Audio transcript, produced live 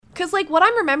because, like, what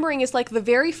I'm remembering is, like, the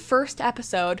very first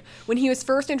episode, when he was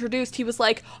first introduced, he was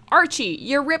like, Archie,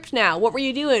 you're ripped now. What were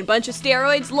you doing? Bunch of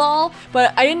steroids, lol?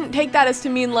 But I didn't take that as to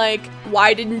mean, like,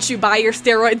 why didn't you buy your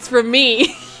steroids from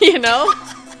me? You know?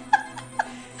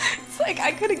 It's like,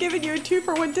 I could have given you a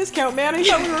 2-for-1 discount, man. I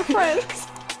thought we were friends.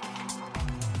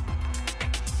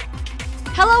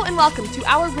 Hello and welcome to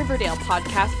our Riverdale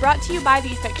podcast, brought to you by the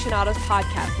AFICTIONADOS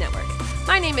podcast network.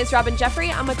 My name is Robin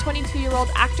Jeffrey. I'm a 22-year-old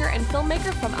actor and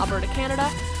filmmaker from Alberta, Canada.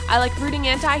 I like rooting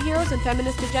anti-heroes and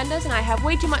feminist agendas, and I have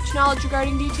way too much knowledge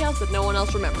regarding details that no one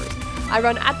else remembers. I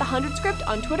run at the 100 Script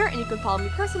on Twitter, and you can follow me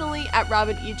personally at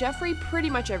Robin E. Jeffrey pretty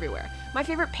much everywhere. My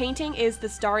favorite painting is The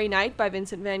Starry Night by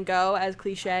Vincent van Gogh, as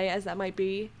cliche as that might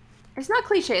be. It's not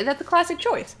cliche. That's a classic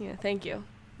choice. Yeah, thank you.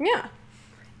 Yeah.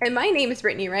 And my name is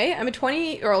Brittany Ray. I'm a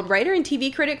 20-year-old writer and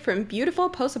TV critic from beautiful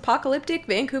post-apocalyptic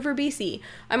Vancouver, BC.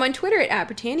 I'm on Twitter at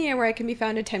Britannia, where I can be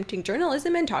found attempting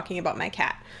journalism and talking about my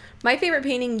cat. My favorite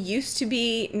painting used to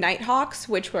be Nighthawks,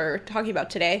 which we're talking about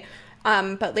today.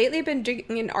 But lately I've been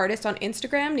digging an artist on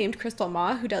Instagram named Crystal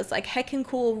Ma, who does like heckin'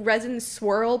 cool resin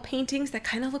swirl paintings that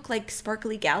kind of look like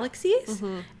sparkly galaxies.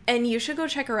 Mm-hmm. And you should go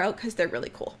check her out because they're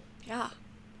really cool. Yeah.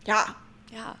 Yeah.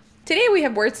 Yeah. Today we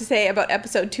have words to say about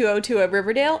episode 202 of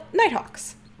Riverdale,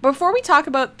 Nighthawks. Before we talk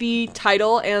about the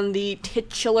title and the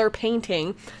titular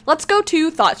painting, let's go to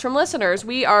thoughts from listeners.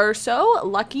 We are so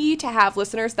lucky to have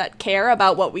listeners that care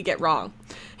about what we get wrong.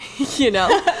 You know?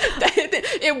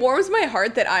 It warms my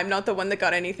heart that I'm not the one that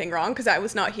got anything wrong because I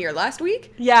was not here last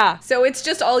week. Yeah. So it's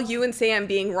just all you and Sam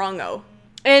being wrong-o.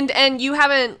 And you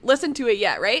haven't listened to it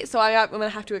yet, right? So I'm going to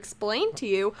have to explain to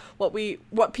you what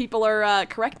people are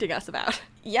correcting us about.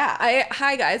 Yeah,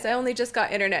 hi guys, I only just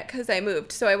got internet because I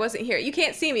moved, so I wasn't here. You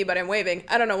can't see me, but I'm waving.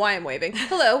 I don't know why I'm waving.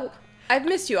 Hello, I've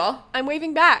missed you all. I'm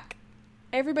waving back.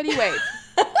 Everybody wave.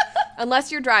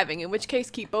 Unless you're driving, in which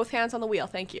case keep both hands on the wheel,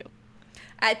 thank you.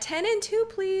 At 10 and 2,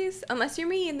 please. Unless you're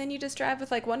me, and then you just drive with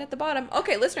like one at the bottom.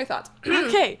 Okay, listener thoughts.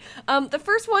 Okay, the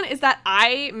first one is that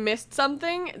I missed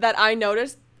something that I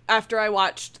noticed after I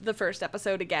watched the first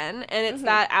episode again, and it's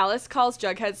that Alice calls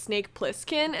Jughead Snake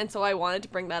Plissken, and so I wanted to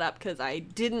bring that up because I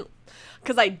didn't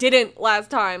last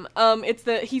time.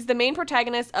 He's the main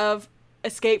protagonist of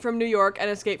Escape from New York and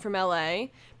Escape from LA,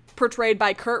 portrayed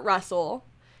by Kurt Russell.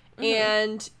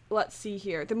 And let's see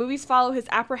here. The movies follow his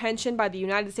apprehension by the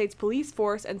United States police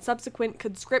force and subsequent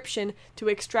conscription to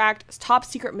extract top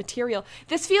secret material.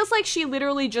 This feels like she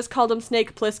literally just called him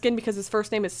Snake Plissken because his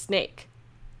first name is Snake.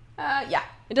 Yeah.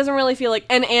 It doesn't really feel like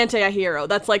an anti-hero.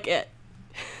 That's like it.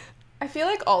 I feel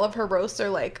like all of her roasts are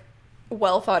like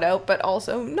well thought out, but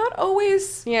also not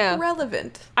always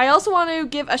relevant. I also want to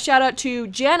give a shout out to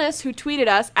Janice, who tweeted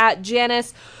us at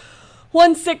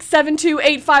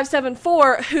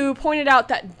Janice16728574, who pointed out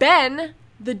that Ben,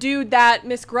 the dude that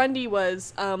Miss Grundy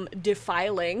was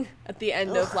defiling at the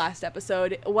end of last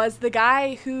episode, was the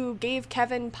guy who gave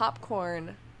Kevin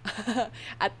popcorn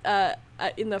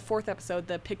in the fourth episode,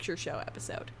 the picture show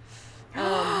episode.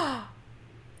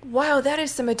 Wow, that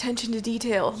is some attention to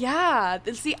detail. Yeah.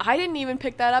 See, I didn't even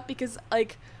pick that up because,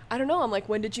 like, I don't know. I'm like,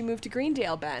 when did you move to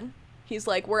Greendale, Ben? He's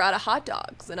like, we're out of hot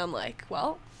dogs. And I'm like,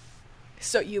 well,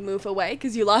 so you move away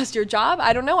because you lost your job?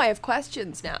 I don't know. I have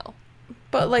questions now.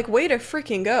 But, like, way to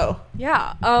freaking go.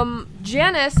 Yeah.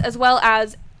 Janice, as well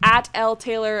as at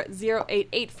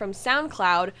LTaylor088 from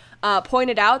SoundCloud,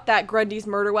 pointed out that Grundy's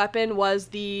murder weapon was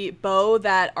the bow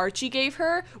that Archie gave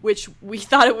her, which we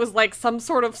thought it was like some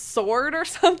sort of sword or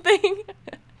something.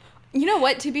 You know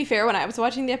what? To be fair, when I was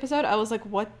watching the episode, I was like,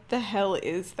 what the hell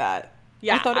is that?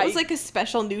 Yeah, I thought it was like a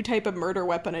special new type of murder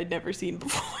weapon I'd never seen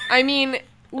before. I mean,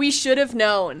 we should have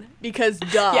known because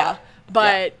duh. Yeah.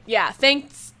 But yeah,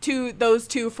 thanks to those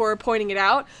two for pointing it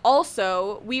out.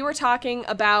 Also, we were talking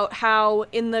about how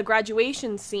in the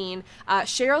graduation scene,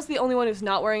 Cheryl's the only one who's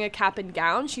not wearing a cap and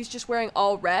gown. She's just wearing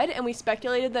all red, and we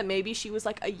speculated that maybe she was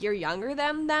like a year younger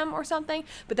than them or something.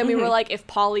 But then we were like, if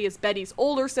Polly is Betty's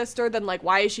older sister, then like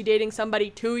why is she dating somebody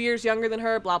 2 years younger than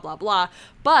her? Blah, blah, blah.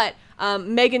 But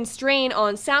Megan Strain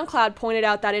on SoundCloud pointed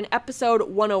out that in episode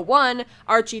 101,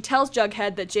 Archie tells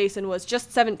Jughead that Jason was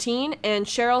just 17, and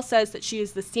Cheryl says that she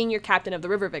is the senior captain of the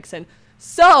River Vixen.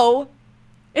 So,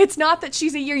 it's not that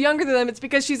she's a year younger than them, it's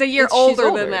because she's a year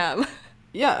older than them.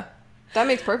 Yeah, that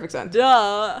makes perfect sense.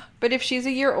 Duh. But if she's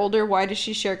a year older, why does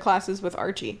she share classes with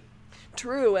Archie?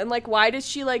 True, and like, why does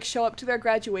she like show up to their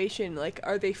graduation? Like,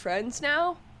 are they friends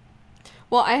now?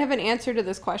 Well, I have an answer to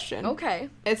this question. Okay.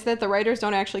 It's that the writers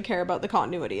don't actually care about the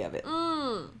continuity of it.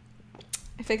 I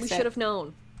fixed it. We should have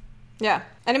known. Yeah.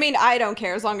 And I mean, I don't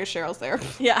care as long as Cheryl's there.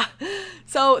 Yeah.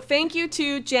 So thank you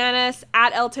to Janice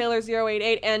at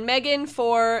LTaylor088 and Megan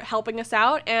for helping us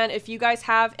out. And if you guys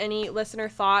have any listener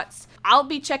thoughts, I'll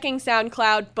be checking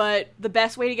SoundCloud, but the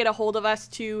best way to get a hold of us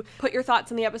to put your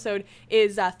thoughts in the episode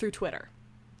is through Twitter.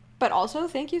 But also,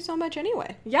 thank you so much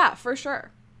anyway. Yeah, for sure.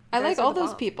 I like all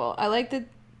those people. I like that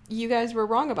you guys were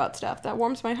wrong about stuff. That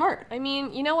warms my heart. I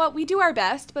mean, you know what? We do our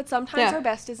best, but sometimes our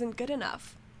best isn't good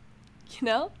enough. You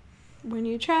know? When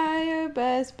you try your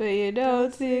best, but you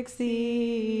don't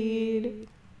succeed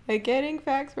at getting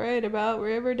facts right about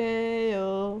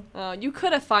Riverdale. You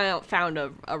could have found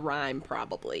a rhyme,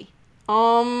 probably.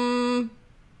 Wow.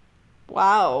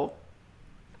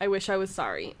 I wish I was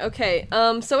sorry. Okay,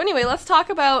 so anyway, let's talk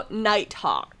about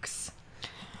Nighthawks.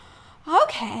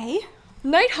 Okay.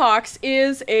 Nighthawks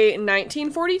is a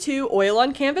 1942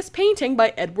 oil-on-canvas painting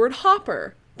by Edward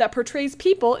Hopper that portrays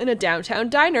people in a downtown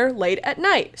diner late at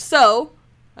night. So,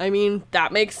 I mean,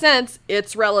 that makes sense.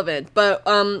 It's relevant. But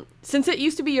since it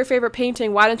used to be your favorite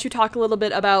painting, why don't you talk a little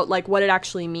bit about, like, what it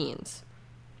actually means?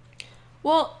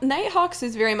 Well, Nighthawks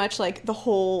is very much like the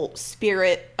whole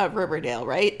spirit of Riverdale,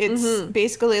 right? It's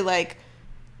basically like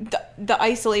the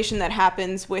isolation that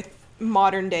happens with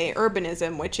modern day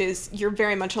urbanism, which is you're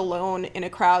very much alone in a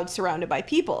crowd surrounded by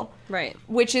people. Right.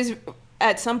 Which is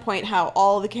at some point how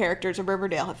all the characters of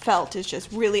Riverdale have felt, is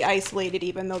just really isolated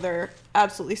even though they're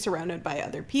absolutely surrounded by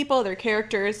other people, their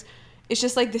characters. It's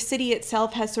just like the city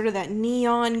itself has sort of that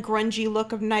neon, grungy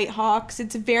look of Nighthawks.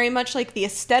 It's very much like the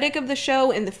aesthetic of the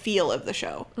show and the feel of the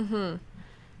show. Mm-hmm.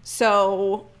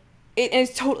 So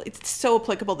it's so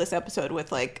applicable this episode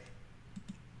with like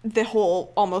the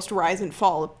whole almost rise and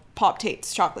fall of Pop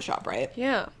Tate's chocolate shop, right?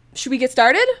 Yeah. Should we get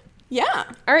started? Yeah.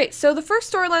 All right. So the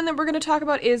first storyline that we're going to talk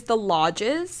about is the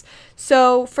lodges.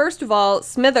 So first of all,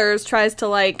 Smithers tries to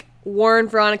like warn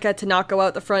Veronica to not go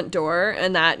out the front door,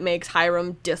 and that makes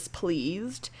Hiram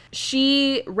displeased.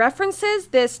 She references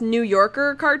this New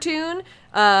Yorker cartoon,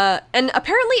 and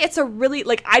apparently it's a really,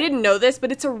 like, I didn't know this,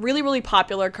 but it's a really, really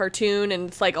popular cartoon, and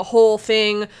it's like a whole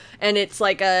thing, and it's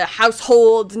like a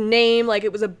household name, like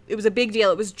it was a big deal.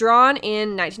 It was drawn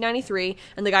in 1993,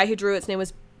 and the guy who drew its name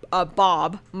was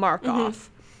Bob Markoff,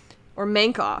 or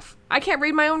Mankoff. I can't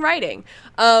read my own writing.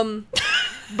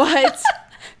 But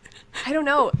I don't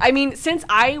know. I mean, since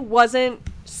I wasn't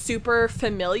super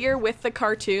familiar with the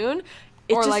cartoon,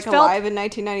 it or just like felt, alive in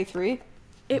 1993.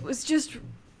 It was just,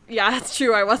 yeah, that's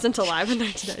true. I wasn't alive in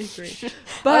 1993,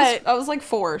 but I was like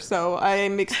 4, so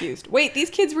I'm excused. Wait, these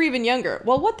kids were even younger.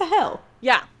 Well, what the hell?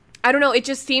 Yeah, I don't know. It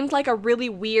just seemed like a really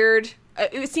weird.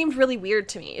 It seemed really weird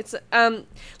to me. It's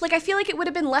like I feel like it would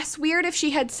have been less weird if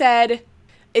she had said,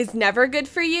 "Is never good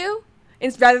for you,"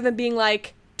 rather than being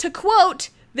like, to quote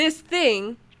this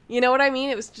thing. You know what I mean?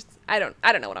 It was just, I don't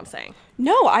know what I'm saying.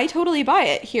 No, I totally buy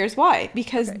it. Here's why.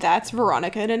 Because that's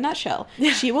Veronica in a nutshell.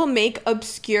 She will make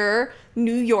obscure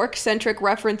New York-centric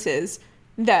references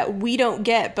that we don't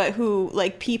get, but who,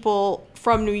 like, people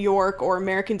from New York or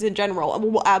Americans in general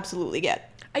will absolutely get.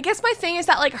 I guess my thing is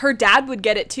that, like, her dad would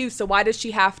get it too, so why does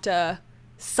she have to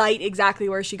cite exactly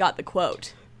where she got the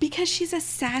quote? Because she's a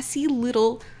sassy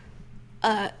little,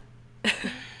 I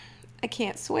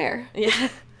can't swear. Yeah.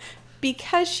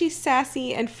 Because she's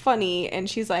sassy and funny, and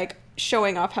she's, like,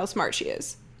 showing off how smart she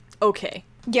is. Okay.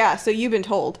 Yeah, so you've been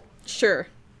told. Sure.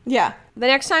 Yeah. The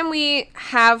next time we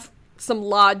have some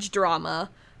lodge drama,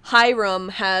 Hiram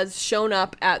has shown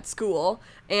up at school,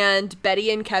 and Betty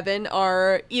and Kevin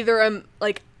are either,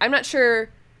 like, I'm not sure,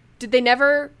 did they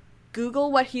never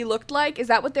Google what he looked like? Is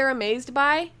that what they're amazed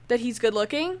by? That he's good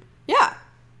looking? Yeah.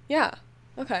 Yeah.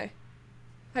 Okay.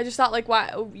 I just thought, like,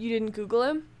 why, you didn't Google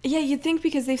him? Yeah, you'd think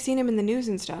because they've seen him in the news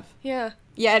and stuff. Yeah.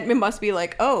 Yeah, it must be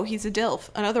like, oh, he's a DILF.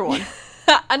 Another one.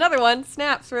 Another one.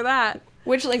 Snaps for that.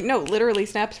 Which, like, no, literally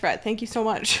snaps for that. Thank you so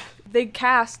much. They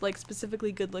cast, like,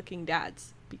 specifically good-looking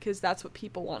dads because that's what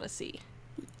people want to see.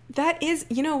 That is,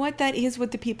 you know what? That is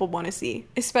what the people want to see.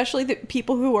 Especially the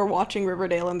people who are watching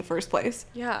Riverdale in the first place.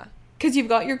 Yeah. Because you've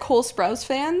got your Cole Sprouse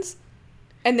fans,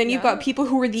 and then you've got people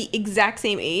who are the exact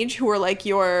same age who are, like,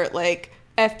 your, like,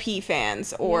 FP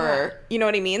fans, or, you know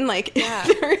what I mean? Like,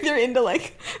 they're into,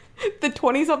 like, the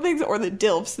 20-somethings or the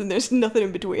DILFs, and there's nothing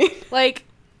in between. Like,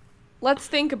 let's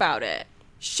think about it.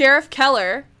 Sheriff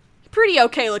Keller, pretty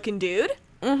okay-looking dude.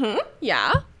 Mm-hmm.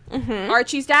 Yeah. Mm-hmm.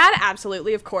 Archie's dad,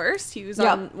 absolutely, of course. He was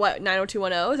on, what,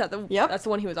 90210? Is that the... Yep. That's the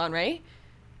one he was on, right?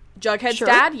 Jughead's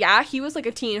dad, yeah, he was, like,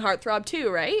 a teen heartthrob, too,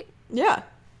 right? Yeah.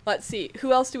 Let's see.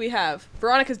 Who else do we have?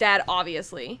 Veronica's dad,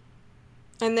 obviously.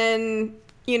 And then,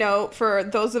 you know, for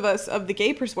those of us of the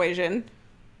gay persuasion...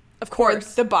 Of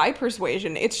course. Or the bi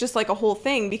persuasion, it's just, like, a whole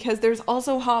thing, because there's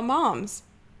also hot moms.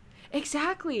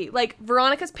 Exactly. Like,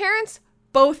 Veronica's parents,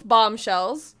 both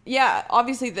bombshells. Yeah,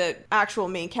 obviously the actual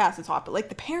main cast is hot, but like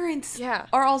the parents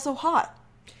are also hot.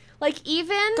 Like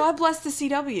even God bless the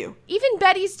CW. Even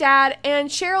Betty's dad and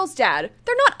Cheryl's dad,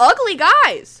 they're not ugly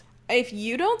guys. If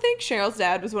you don't think Cheryl's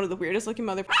dad was one of the weirdest looking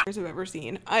motherfuckers I've ever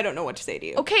seen, I don't know what to say to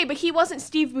you. Okay, but he wasn't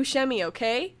Steve Buscemi,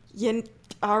 okay? Yeah,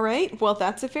 all right. Well,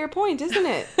 that's a fair point, isn't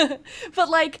it? But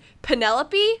like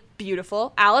Penelope,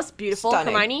 beautiful. Alice, beautiful.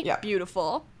 Stunning. Hermione,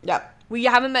 beautiful. Yep. We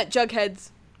haven't met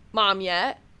Jughead's mom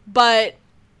yet, but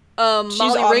she's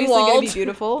Molly obviously Ringwald. gonna be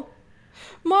beautiful.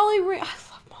 I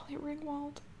love Molly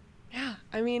Ringwald. Yeah,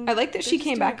 I mean, I like that she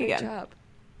came back again. Job.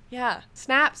 Yeah,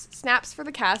 snaps for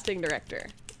the casting director.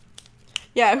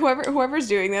 Yeah, whoever's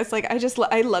doing this, like, I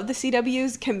love the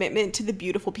CW's commitment to the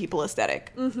beautiful people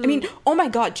aesthetic. Mm-hmm. I mean, oh my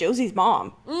God, Josie's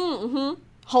mom. Mm-hmm.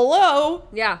 Hello.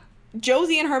 Yeah.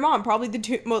 Josie and her mom, probably the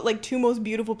two most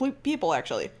beautiful people,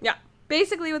 actually. Yeah.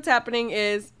 Basically, what's happening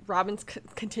is Robin's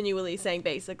continually saying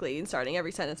basically and starting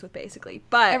every sentence with basically.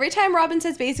 But every time Robin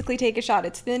says basically, take a shot.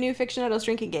 It's the new Fictionados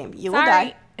drinking game. You will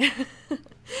die.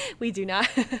 We do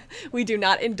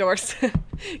not endorse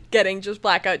getting just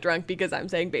blackout drunk because I'm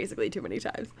saying basically too many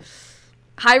times.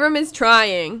 Hiram is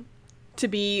trying to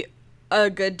be a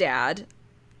good dad,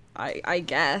 I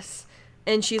guess.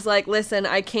 And she's like, listen,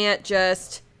 I can't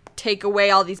just take away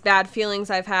all these bad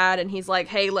feelings I've had. And he's like,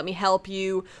 hey, let me help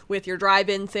you with your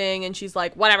drive-in thing. And she's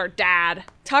like, whatever, dad.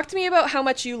 Talk to me about how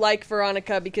much you like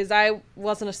Veronica, because I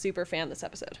wasn't a super fan this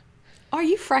episode. Are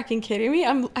you fracking kidding me?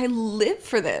 I live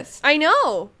for this. I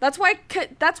know. That's why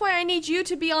I need you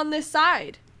to be on this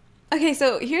side. Okay,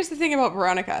 so here's the thing about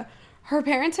Veronica. Her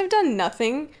parents have done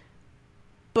nothing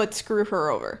but screw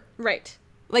her over. Right.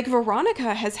 Like,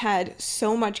 Veronica has had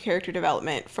so much character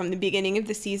development from the beginning of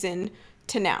the season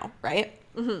to now, right?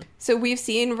 Mm-hmm. So we've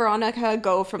seen Veronica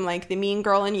go from, like, the mean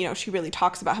girl, and, you know, she really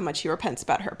talks about how much she repents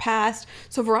about her past.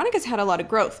 So Veronica's had a lot of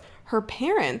growth. Her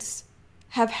parents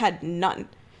have had none.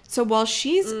 So while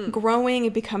she's growing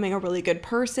and becoming a really good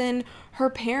person, her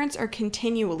parents are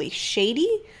continually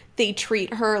shady. They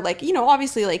treat her like, you know,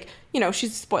 obviously, like, you know,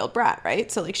 she's a spoiled brat,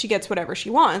 right? So, like, she gets whatever she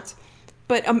wants.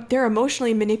 But they're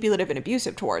emotionally manipulative and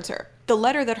abusive towards her. The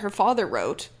letter that her father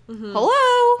wrote,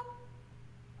 hello?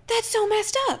 That's so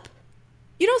messed up.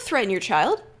 You don't threaten your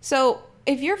child. So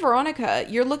if you're Veronica,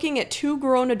 you're looking at two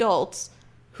grown adults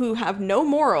who have no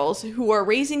morals, who are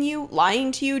raising you,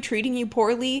 lying to you, treating you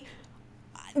poorly.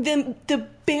 The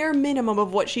bare minimum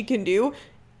of what she can do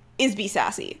is be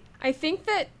sassy. I think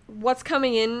that what's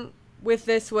coming in with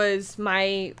this was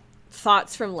my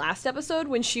thoughts from last episode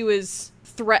when she was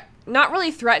not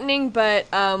really threatening, but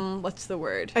what's the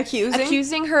word?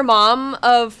 Accusing her mom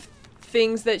of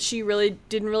things that she really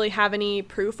didn't really have any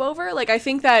proof over. Like, I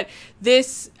think that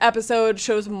this episode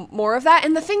shows more of that.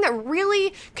 And the thing that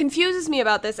really confuses me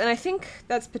about this, and I think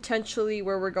that's potentially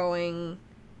where we're going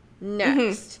next.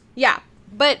 Mm-hmm. Yeah.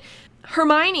 But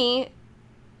Hermione,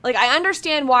 like, I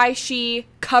understand why she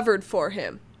covered for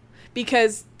him.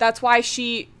 Because that's why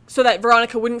so that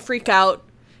Veronica wouldn't freak out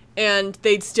and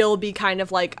they'd still be kind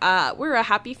of like, we're a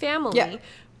happy family. Yeah.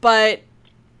 But,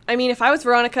 I mean, if I was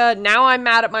Veronica, now I'm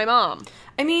mad at my mom.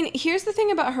 I mean, here's the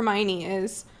thing about Hermione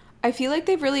is I feel like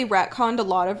they've really retconned a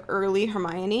lot of early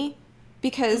Hermione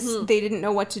because they didn't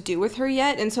know what to do with her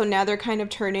yet. And so now they're kind of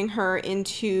turning her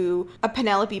into a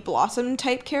Penelope Blossom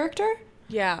type character.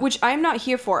 Yeah. Which I'm not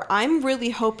here for. I'm really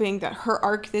hoping that her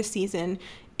arc this season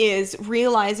is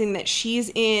realizing that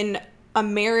she's in a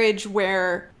marriage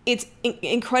where it's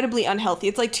incredibly unhealthy.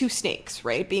 It's like two snakes,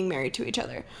 right? Being married to each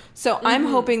other. So I'm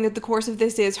hoping that the course of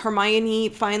this is Hermione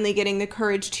finally getting the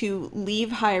courage to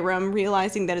leave Hiram,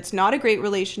 realizing that it's not a great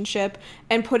relationship,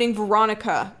 and putting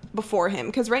Veronica before him.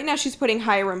 Because right now she's putting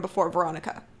Hiram before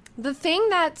Veronica. The thing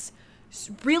that's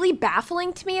really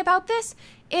baffling to me about this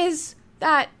is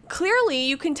that clearly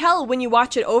you can tell when you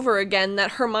watch it over again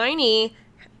that Hermione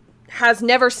has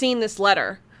never seen this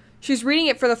letter. She's reading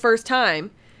it for the first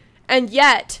time. And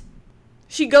yet,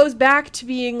 she goes back to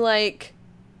being, like,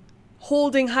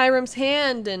 holding Hiram's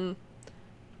hand and,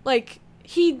 like,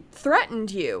 he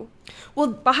threatened you. Well,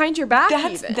 behind your back,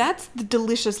 that's the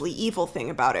deliciously evil thing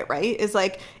about it, right? Is,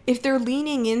 like, if they're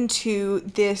leaning into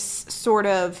this sort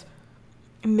of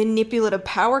manipulative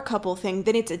power couple thing,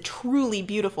 then it's a truly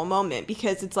beautiful moment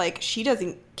because it's like she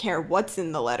doesn't care what's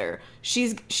in the letter.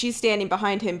 She's standing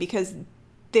behind him because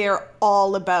they're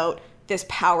all about this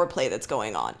power play that's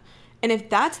going on. And if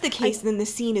that's the case, then the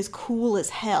scene is cool as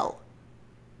hell.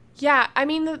 Yeah, I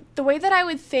mean, the way that I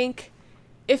would think,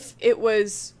 if it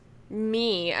was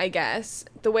me, I guess,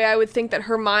 the way I would think that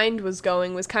her mind was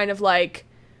going was kind of like,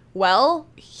 well,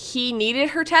 he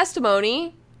needed her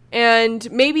testimony, And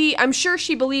maybe, I'm sure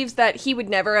she believes that he would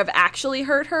never have actually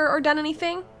hurt her or done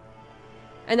anything.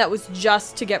 And that was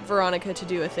just to get Veronica to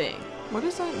do a thing. What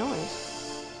is that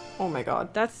noise? Oh my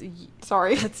god.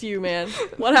 Sorry. That's you, man.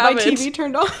 What happened? My TV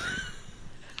turned on.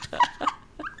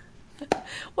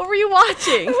 What were you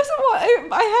watching?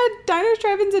 I had Diners,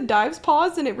 Drive-Ins, and Dives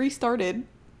paused and it restarted.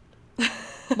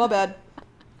 My bad.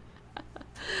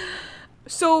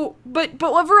 So, but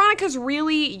what Veronica's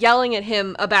really yelling at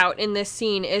him about in this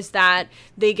scene is that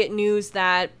they get news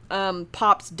that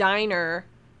Pop's Diner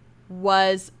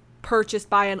was purchased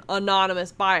by an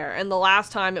anonymous buyer. And the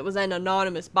last time it was an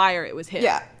anonymous buyer, it was him.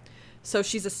 Yeah. So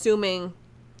she's assuming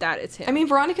that it's him. I mean,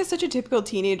 Veronica's such a typical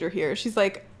teenager here. She's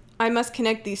like, I must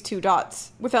connect these two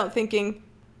dots without thinking,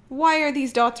 why are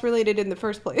these dots related in the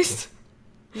first place?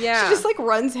 Yeah. She just like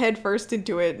runs headfirst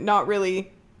into it, not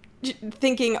really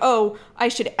thinking, oh, I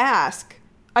should ask.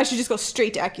 I should just go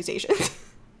straight to accusations.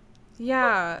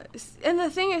 Yeah. And the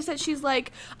thing is that she's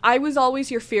like, I was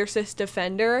always your fiercest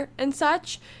defender and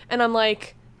such. And I'm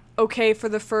like, okay, for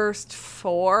the first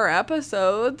 4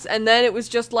 episodes. And then it was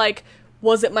just like,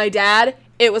 was it my dad?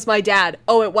 It was my dad.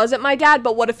 Oh, it wasn't my dad,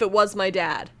 but what if it was my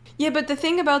dad? Yeah, but the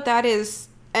thing about that is,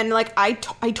 and like I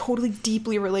totally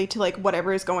deeply relate to like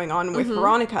whatever is going on with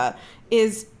Veronica,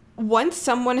 is once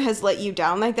someone has let you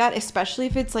down like that, especially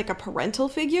if it's like a parental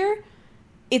figure,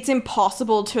 it's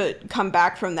impossible to come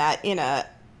back from that in a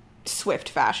swift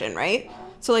fashion, right?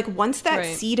 So like once that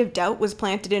seed of doubt was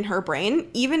planted in her brain,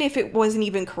 even if it wasn't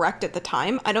even correct at the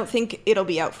time, I don't think it'll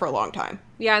be out for a long time.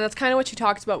 Yeah, and that's kind of what she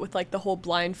talks about with like the whole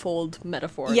blindfold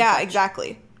metaphor. Yeah,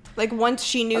 exactly. Like once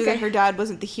she knew that her dad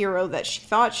wasn't the hero that she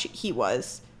thought he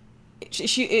was,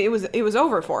 it was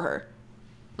over for her.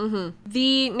 Mm-hmm.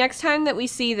 The next time that we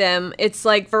see them, it's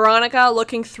like Veronica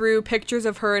looking through pictures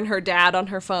of her and her dad on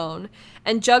her phone,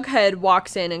 and Jughead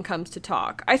walks in and comes to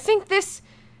talk. I think this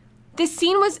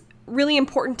scene was really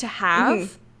important to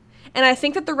have, and I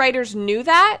think that the writers knew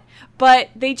that, but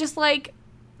they just like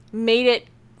made it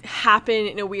happen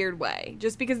in a weird way,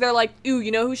 just because they're like, ooh,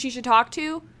 you know who she should talk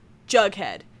to?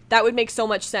 Jughead. That would make so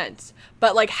much sense.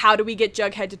 But like, how do we get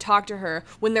Jughead to talk to her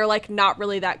when they're like not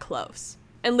really that close?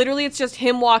 And literally it's just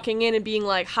him walking in and being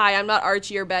like, hi, I'm not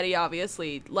Archie or Betty,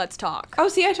 obviously. Let's talk. Oh,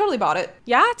 see, I totally bought it.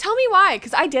 Yeah? Tell me why,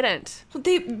 because I didn't.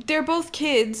 They're both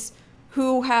kids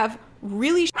who have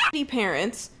really shitty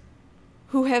parents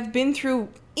who have been through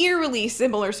eerily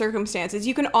similar circumstances.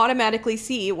 You can automatically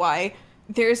see why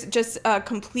there's just a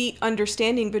complete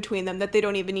understanding between them that they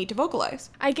don't even need to vocalize.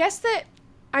 I guess that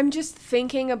I'm just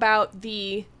thinking about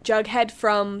the Jughead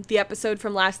from the episode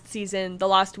from last season, The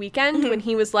Lost Weekend, when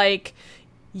he was like,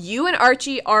 you and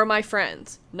Archie are my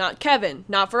friends. Not Kevin,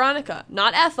 not Veronica,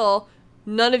 not Ethel.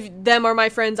 None of them are my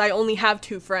friends. I only have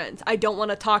 2 friends. I don't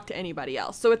want to talk to anybody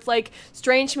else. So it's like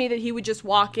strange to me that he would just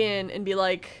walk in and be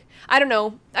like, I don't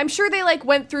know. I'm sure they like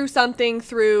went through something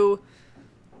through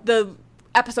the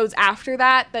episodes after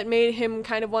that made him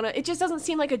kind of want to, it just doesn't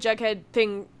seem like a Jughead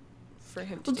thing for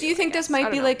him to do. Do you think this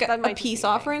might be like a peace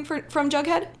offering from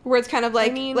Jughead, where it's kind of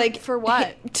like, I mean, like for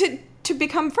what? To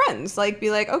become friends, like be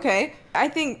like, okay. I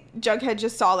think Jughead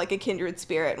just saw like a kindred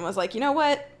spirit and was like, you know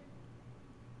what?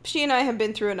 She and I have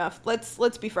been through enough.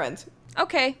 Let's be friends.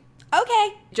 Okay.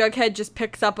 Jughead just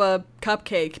picks up a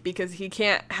cupcake because he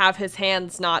can't have his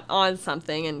hands not on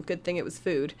something, and good thing it was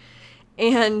food.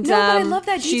 And no, but I love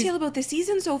that detail about the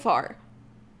season so far.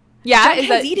 Yeah,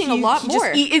 Jughead's eating a lot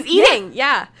more. Is eating,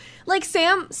 yeah. Like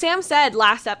Sam said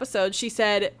last episode, she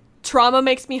said, trauma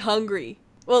makes me hungry.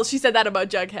 Well, she said that about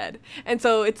Jughead. And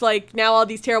so it's like, now all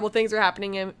these terrible things are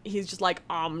happening, and he's just like,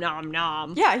 nom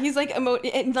nom. Yeah, he's like,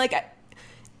 and like,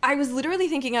 I was literally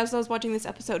thinking as I was watching this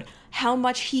episode, how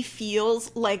much he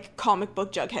feels like comic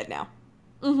book Jughead now.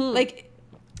 Mm-hmm. Like,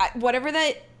 whatever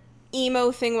that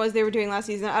emo thing was they were doing last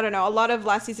season, I don't know, a lot of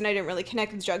last season I didn't really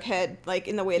connect with Jughead like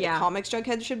in the way the comics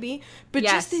Jughead should be, but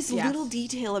just this little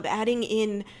detail of adding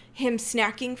in him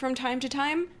snacking from time to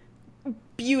time,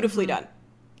 beautifully done.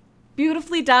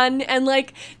 Beautifully done. And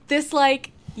like this,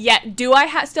 like, do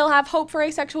I still have hope for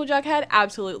asexual Jughead?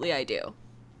 Absolutely I do.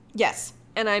 Yes.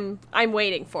 And I'm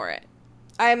waiting for it.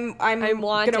 I'm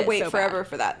gonna wait forever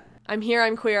for that. I'm here,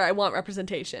 I'm queer, I want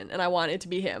representation, and I want it to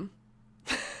be him.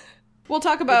 We'll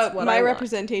talk about my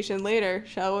representation later,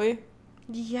 shall we?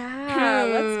 Yeah,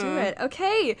 let's do it.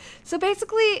 Okay, so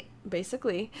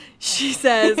basically, she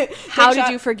says, how did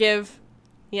you forgive...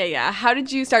 Yeah. How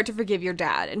did you start to forgive your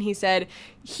dad? And he said,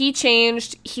 he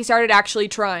changed, he started actually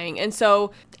trying. And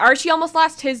so Archie almost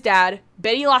lost his dad.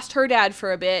 Betty lost her dad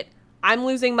for a bit. I'm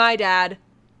losing my dad.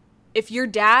 If your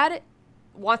dad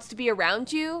wants to be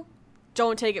around you,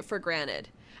 don't take it for granted.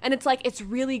 And it's like, it's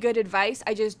really good advice.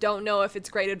 I just don't know if it's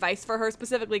great advice for her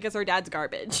specifically because her dad's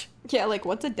garbage. Yeah, like,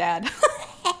 what's a dad?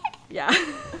 Yeah.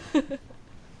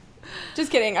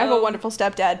 Just kidding. I have a wonderful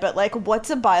stepdad, but, like, what's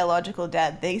a biological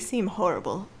dad? They seem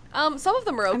horrible. Some of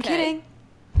them are okay. I'm kidding.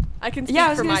 I can speak Yeah, I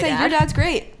was for going my to say, dad. your dad's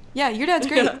great. Yeah, your dad's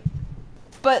great. Yeah.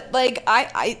 But, like,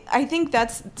 I think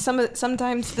that's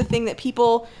sometimes the thing that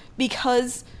people,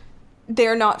 because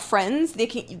they're not friends, they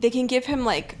can give him,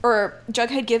 like, or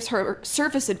Jughead gives her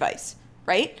surface advice,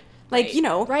 right? Like, Right. you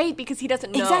know. Right, because he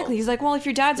doesn't know. Exactly. He's like, well, if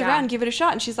your dad's around, give it a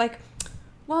shot. And she's like,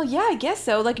 well, yeah, I guess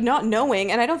so. Like, not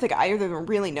knowing, and I don't think either of them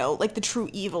really know, like, the true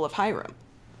evil of Hiram.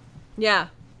 Yeah.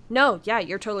 No, yeah,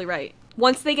 you're totally right.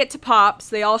 Once they get to Pops,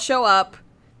 they all show up.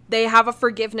 They have a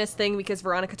forgiveness thing because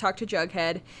Veronica talked to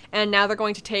Jughead, and now they're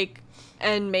going to take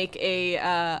and make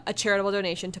a charitable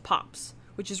donation to Pops,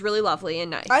 which is really lovely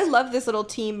and nice. I love this little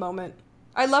team moment.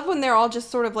 I love when they're all just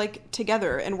sort of, like,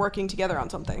 together and working together on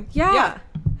something. Yeah.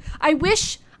 I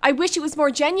wish it was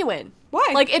more genuine.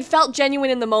 Why? Like, it felt genuine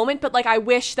in the moment, but, like, I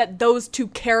wish that those two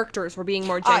characters were being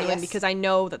more genuine because I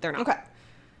know that they're not. Okay.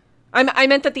 I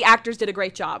meant that the actors did a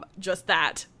great job. Just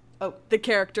that. Oh. The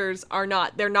characters are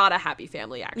not. They're not a happy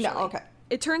family, actually. No, okay.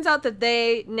 It turns out that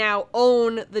they now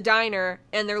own the diner,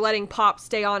 and they're letting Pop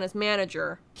stay on as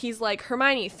manager. He's like,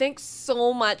 Hermione, thanks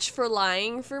so much for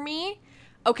lying for me.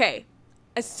 Okay.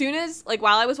 As soon as, like,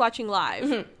 while I was watching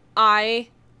live, I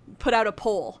put out a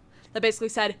poll that basically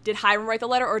said, did Hiram write the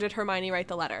letter or did Hermione write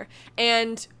the letter?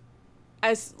 And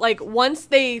as, like, once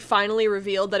they finally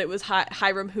revealed that it was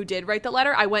Hiram who did write the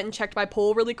letter, I went and checked my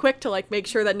poll really quick to, like, make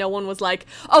sure that no one was like,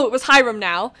 oh, it was Hiram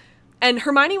now. And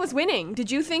Hermione was winning. Did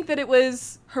you think that it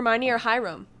was Hermione or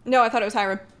Hiram? No, I thought it was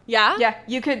Hiram. Yeah? Yeah,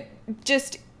 you could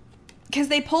just... Because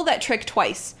they pull that trick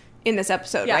twice in this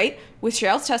episode, right? With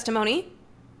Cheryl's testimony.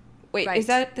 Wait, is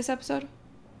that this episode?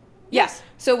 Yes. Yeah.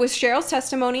 So with Cheryl's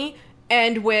testimony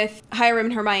and with Hiram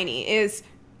and Hermione is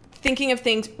thinking of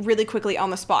things really quickly on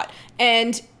the spot.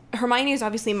 And Hermione is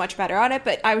obviously much better at it,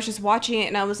 but I was just watching it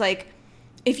and I was like,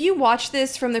 if you watch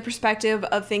this from the perspective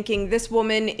of thinking this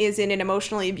woman is in an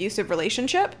emotionally abusive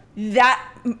relationship, that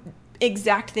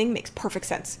exact thing makes perfect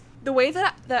sense. The way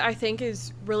that I think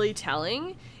is really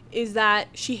telling is that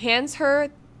she hands her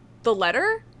the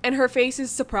letter and her face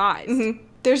is surprised. Mm-hmm.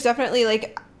 There's definitely,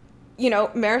 like, you know,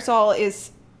 Marisol is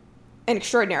an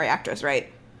extraordinary actress,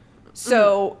 right?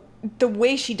 So the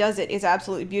way she does it is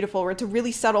absolutely beautiful, where it's a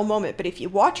really subtle moment, but if you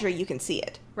watch her, you can see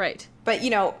it. Right. But,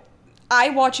 you know, I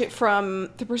watch it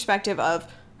from the perspective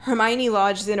of Hermione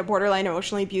Lodge is in a borderline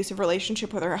emotionally abusive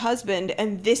relationship with her husband,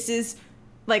 and this is,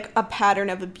 like, a pattern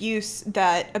of abuse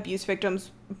that abuse victims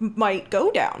might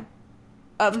go down,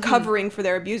 of covering for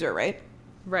their abuser, right?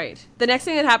 Right. The next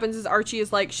thing that happens is Archie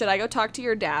is like, should I go talk to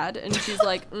your dad? And she's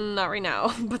like, not right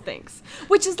now, but thanks.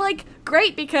 Which is, like,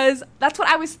 great because that's what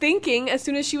I was thinking as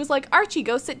soon as she was like, Archie,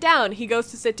 go sit down. He goes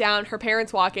to sit down. Her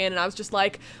parents walk in, and I was just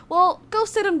like, well, go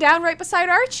sit him down right beside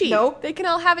Archie. Nope. They can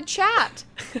all have a chat.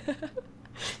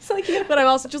 So, like, yeah. But I'm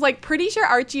also just, like, pretty sure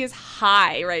Archie is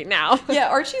high right now. Yeah,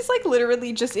 Archie's, like,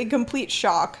 literally just in complete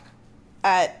shock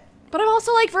at... But I'm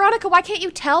also like, Veronica, why can't you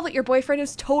tell that your boyfriend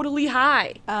is totally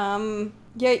high?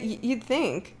 Yeah, you'd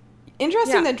think.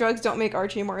 Interesting that drugs don't make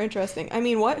Archie more interesting. I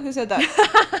mean, what? Who said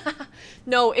that?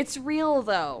 No, it's real,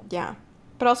 though. Yeah.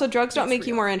 But also, drugs don't make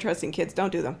you more interesting, kids.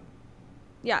 Don't do them.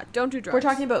 Yeah, don't do drugs. We're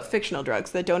talking about fictional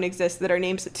drugs that don't exist, that are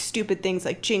named stupid things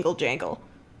like Jingle Jangle.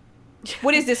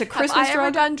 What is this, a Christmas Have I drug?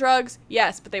 ever done drugs?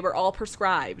 Yes, but they were all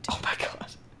prescribed. Oh my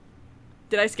god.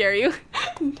 Did I scare you?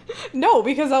 No,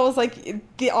 because I was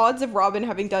like, the odds of Robin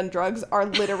having done drugs are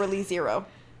literally zero.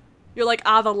 You're like,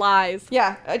 the lies.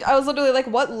 Yeah, I was literally like,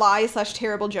 what lie /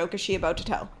 terrible joke is she about to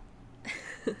tell?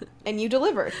 And you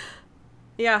delivered.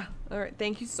 Yeah. All right.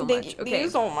 Thank you so much. Thank you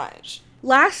so much.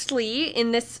 Lastly,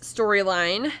 in this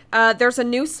storyline, there's a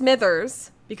new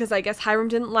Smithers, because I guess Hiram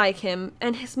didn't like him,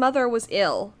 and his mother was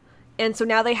ill. And so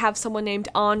now they have someone named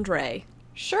Andre.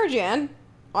 Sure, Jan.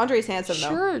 Andre's handsome, though.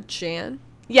 Sure, Jan.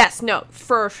 Yes, no,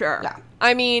 for sure. Yeah.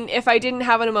 I mean, if I didn't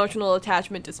have an emotional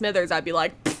attachment to Smithers, I'd be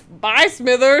like, bye,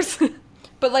 Smithers.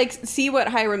 But, like, see what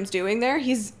Hiram's doing there?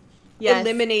 He's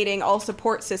eliminating all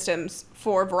support systems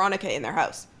for Veronica in their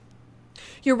house.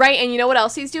 You're right, and you know what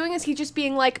else he's doing? Is he just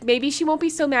being like, maybe she won't be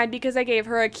so mad because I gave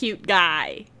her a cute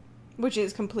guy. Which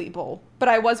is complete bull. But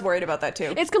I was worried about that,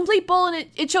 too. It's complete bull, and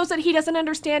it shows that he doesn't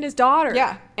understand his daughter.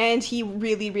 Yeah, and he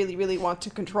really, really, really wants to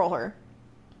control her.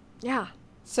 Yeah.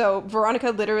 So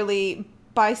Veronica literally,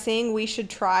 by saying we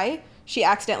should try, she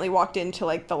accidentally walked into,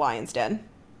 like, the lion's den.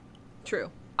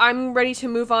 True. I'm ready to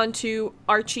move on to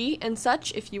Archie and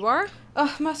such, if you are.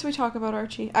 Must we talk about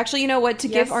Archie? Actually, you know what? To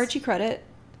give Archie credit,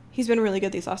 he's been really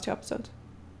good these last 2 episodes.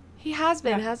 He has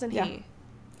been, Yeah, hasn't yeah. he?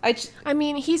 I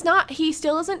mean, he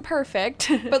still isn't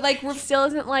perfect. But, like, he still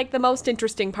isn't, like, the most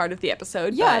interesting part of the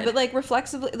episode. yeah, but like,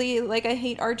 reflexively, like, I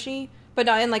hate Archie, but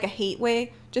not in, like, a hate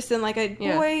way. Just in, like, a,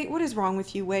 boy, what is wrong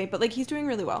with you way? But, like, he's doing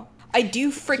really well. I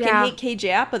do freaking hate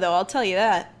KJ Apa, though, I'll tell you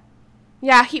that.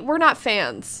 Yeah, we're not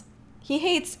fans. He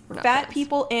hates fat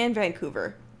people and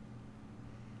Vancouver.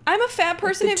 I'm a fat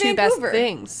person in two Vancouver. Best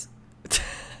things.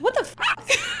 What the fuck?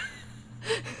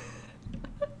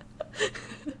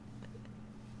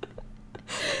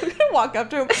 I'm gonna walk up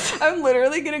to him. I'm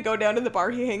literally gonna go down to the bar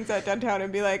he hangs at downtown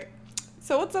and be like,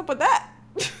 so what's up with that?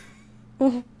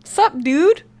 Sup,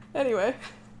 dude? Anyway.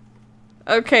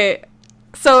 Okay,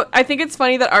 so I think it's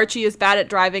funny that Archie is bad at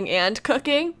driving and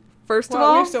cooking, first of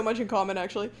all. We have so much in common,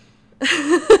 actually.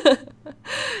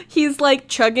 He's like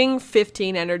chugging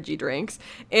 15 energy drinks.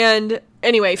 And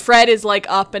anyway, Fred is like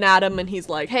up and at him and he's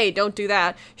like, hey, don't do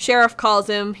that. Sheriff calls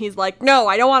him. He's like, no,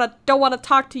 I don't want to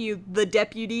talk to you, the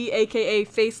deputy, aka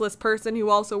faceless person who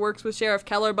also works with Sheriff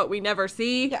Keller, but we never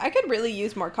see. Yeah, I could really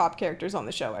use more cop characters on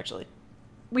the show, actually.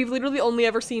 We've literally only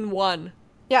ever seen one.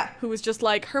 Yeah. Who was just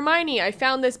like, Hermione, I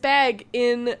found this bag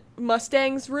in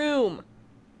Mustang's room.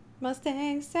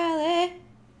 Mustang Sally.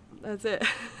 That's it.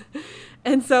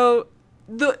 And so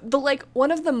the like one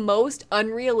of the most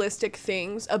unrealistic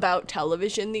things about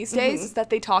television these days is that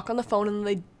they talk on the phone and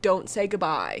they don't say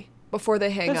goodbye before they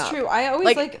hang up. That's true. I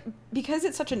always like because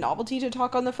it's such a novelty to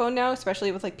talk on the phone now,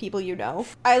 especially with like people you know.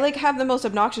 I like have the most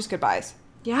obnoxious goodbyes.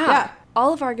 Yeah.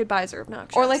 All of our goodbyes are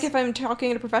obnoxious. Or like if I'm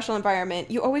talking in a professional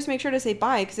environment, you always make sure to say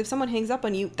bye because if someone hangs up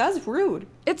on you, that's rude.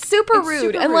 It's super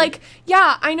rude. And like,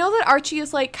 yeah, I know that Archie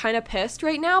is like kind of pissed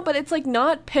right now, but it's like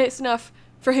not pissed enough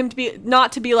for him to be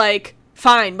not to be like,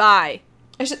 fine, bye.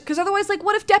 Because otherwise, like,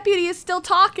 what if Deputy is still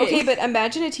talking? Okay, but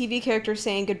imagine a TV character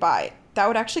saying goodbye. That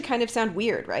would actually kind of sound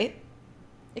weird, right?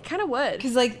 It kind of would.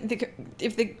 Because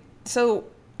like so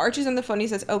Archie's on the phone, he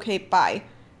says, okay, bye.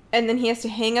 And then he has to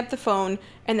hang up the phone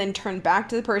and then turn back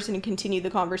to the person and continue the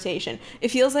conversation. It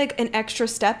feels like an extra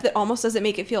step that almost doesn't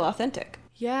make it feel authentic.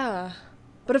 Yeah.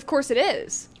 But of course it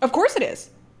is. Of course it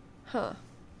is. Huh.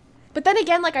 But then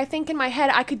again, like, I think in my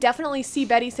head, I could definitely see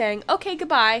Betty saying, okay,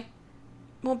 goodbye.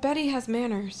 Well, Betty has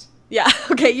manners. Yeah.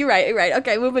 Okay, you're right.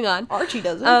 Okay, moving on. Archie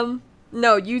doesn't.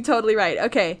 No, you totally right.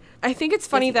 Okay. I think it's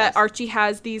funny that Archie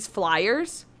has these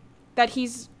flyers that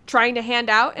he's trying to hand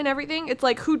out and everything. It's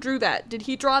like, who drew that? Did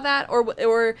he draw that?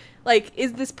 Or like,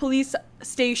 is this police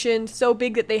station so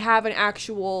big that they have an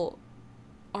actual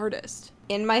artist?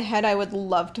 In my head, I would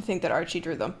love to think that Archie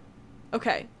drew them.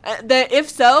 Okay. If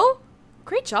so,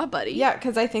 great job, buddy. Yeah,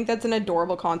 because I think that's an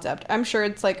adorable concept. I'm sure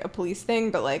it's like a police thing,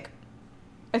 but like,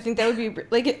 I think that would be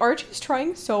like, Archie's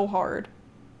trying so hard.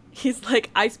 He's like,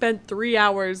 I spent 3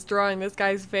 hours drawing this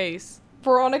guy's face.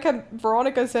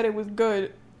 Veronica said it was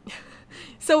good.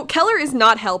 So Keller is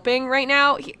not helping right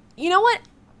now. You know what?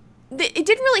 It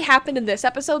didn't really happen in this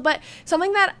episode, but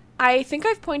something that I think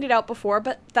I've pointed out before,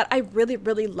 but that I really,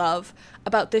 really love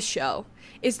about this show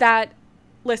is that,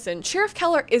 listen, Sheriff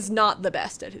Keller is not the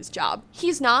best at his job.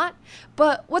 He's not.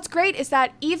 But what's great is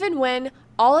that even when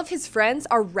all of his friends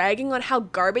are ragging on how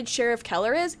garbage Sheriff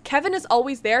Keller is, Kevin is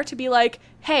always there to be like,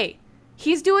 hey,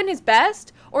 he's doing his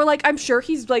best, or like, I'm sure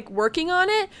he's like working on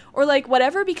it, or like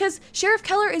whatever, because Sheriff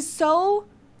Keller is so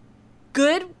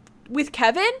good with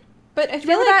Kevin. But I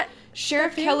feel like that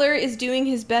Sheriff Keller is doing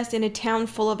his best in a town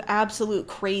full of absolute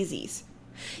crazies.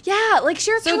 Yeah, like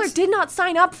Sheriff Keller did not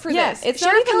sign up for this. It's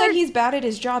Sheriff not even that he's bad at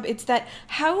his job. It's that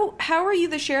how are you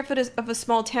the sheriff of a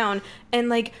small town and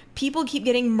like people keep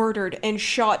getting murdered and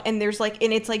shot and there's like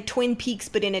and it's like Twin Peaks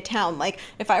but in a town. Like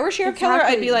if I were Sheriff Keller,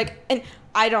 I'd be like, and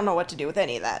I don't know what to do with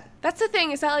any of that. That's the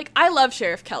thing, is that like I love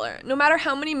Sheriff Keller. No matter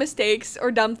how many mistakes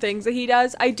or dumb things that he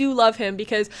does, I do love him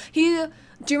because do you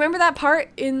remember that part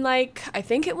in like I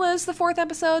think it was the 4th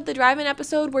episode, the drive-in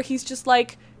episode, where he's just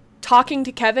like talking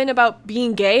to Kevin about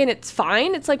being gay and it's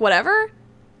fine. It's like whatever.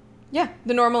 Yeah,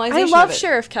 the normalization. I love of it.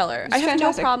 Sheriff Keller. I have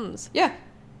fantastic. no problems. Yeah.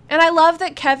 And I love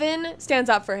that Kevin stands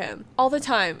up for him all the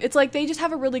time. It's like they just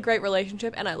have a really great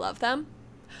relationship and I love them.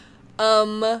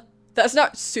 That's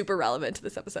not super relevant to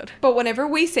this episode. But whenever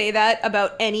we say that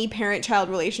about any parent-child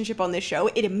relationship on this show,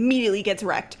 it immediately gets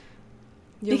wrecked.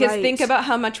 Because think about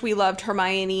how much we loved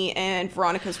Hermione and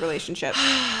Veronica's relationship.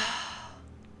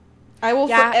 I will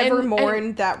forever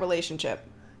mourn that relationship.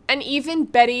 And even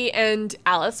Betty and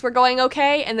Alice were going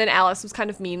okay, and then Alice was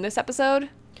kind of mean this episode.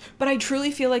 But I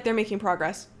truly feel like they're making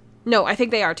progress. No, I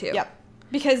think they are too. Yep.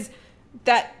 Because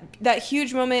that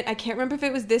huge moment, I can't remember if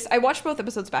it was this, I watched both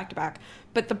episodes back to back,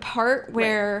 but the part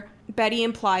where Betty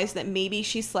implies that maybe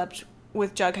she slept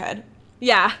with Jughead.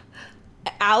 Yeah.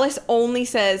 Alice only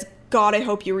says, God, I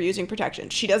hope you were using protection.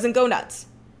 She doesn't go nuts.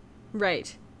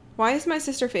 Right. Why is my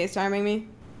sister FaceTiming me?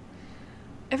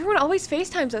 Everyone always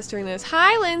FaceTimes us during this.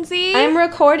 Hi, Lindsay. I'm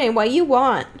recording. What do you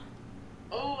want?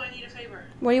 Oh, I need a favor.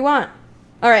 What do you want?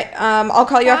 All right, I'll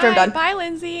call you after I'm done. Bye,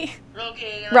 Lindsay.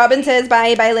 Okay. Robin says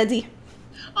bye. Bye, Lindsay.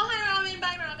 Oh, hi, Robin.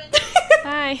 Bye, Robin.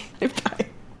 Hi. Bye.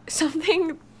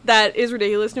 Something that is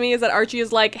ridiculous to me is that Archie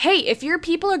is like, hey, if your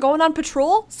people are going on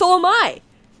patrol, so am I.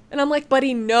 And I'm like,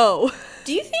 buddy, no.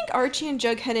 Do you think Archie and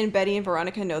Jughead and Betty and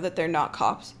Veronica know that they're not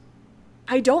cops?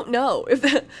 I don't know. If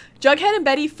Jughead and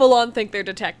Betty full on think they're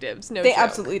detectives. No They joke.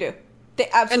 absolutely do. They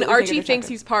absolutely And Archie think thinks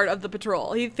he's part of the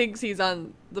patrol. He thinks he's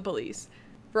on the police.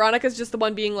 Veronica's just the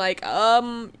one being like,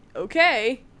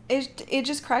 okay. It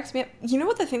just cracks me up. You know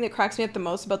what the thing that cracks me up the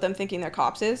most about them thinking they're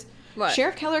cops is? What?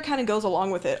 Sheriff Keller kind of goes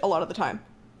along with it a lot of the time.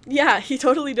 Yeah, he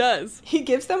totally does. He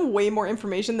gives them way more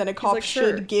information than a cop like,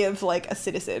 sure. should give, like, a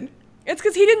citizen. It's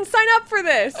because he didn't sign up for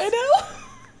this. I know.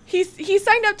 He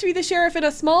signed up to be the sheriff in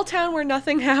a small town where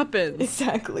nothing happens.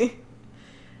 Exactly.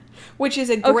 Which is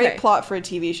a great Okay. plot for a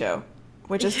TV show.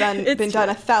 Which has been It's done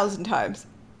true. 1,000 times.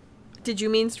 Did you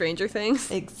mean Stranger Things?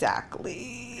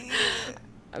 Exactly.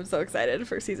 I'm so excited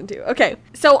for season 2. Okay,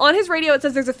 so on his radio it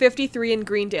says there's a 53 in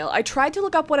Greendale. I tried to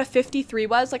look up what a 53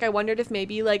 was. Like, I wondered if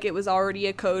maybe, like, it was already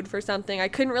a code for something. I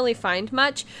couldn't really find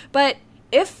much. But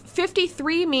if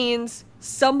 53 means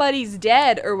somebody's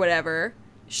dead or whatever,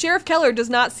 Sheriff Keller does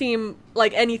not seem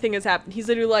like anything has happened. He's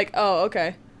literally like, oh,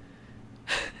 okay.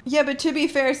 Yeah, but to be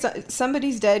fair,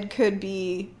 somebody's dead could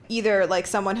be either, like,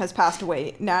 someone has passed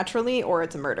away naturally or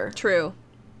it's a murder. True.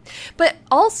 But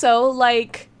also,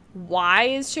 like, why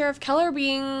is Sheriff Keller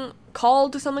being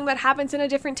called to something that happens in a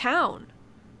different town?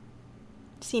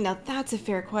 See, now that's a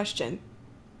fair question.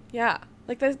 Yeah.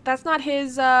 Like, that's not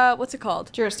his, what's it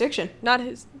called? Jurisdiction. Not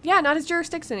his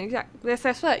jurisdiction, exactly.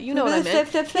 That's what, you know what I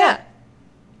meant. Yeah. Yeah,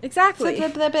 exactly. See,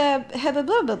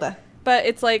 But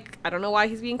it's like, I don't know why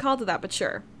he's being called to that, but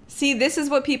sure. this is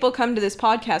what people come to this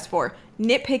podcast for.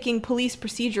 Nitpicking police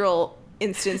procedural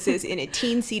instances in a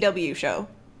teen CW show.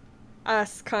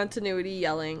 Us continuity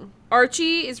yelling.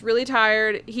 Archie is really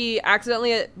tired. He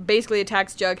accidentally basically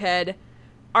attacks Jughead.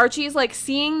 Archie is like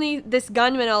seeing this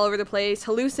gunman all over the place,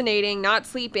 hallucinating, not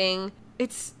sleeping.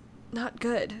 It's not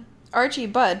good. Archie,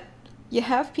 bud, you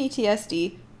have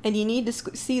PTSD, and you need to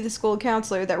see the school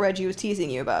counselor that Reggie was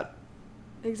teasing you about.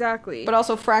 Exactly. But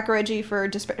also frack Reggie for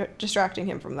distracting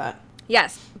him from that.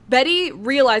 Yes. Betty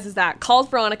realizes that, calls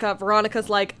Veronica. Veronica's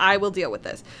like, I will deal with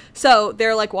this. So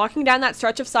they're like walking down that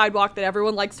stretch of sidewalk that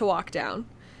everyone likes to walk down.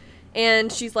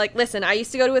 And she's like, listen, I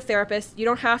used to go to a therapist. You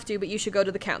don't have to, but you should go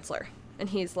to the counselor. And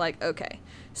he's like, okay.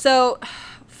 So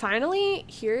finally,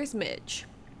 here's Midge.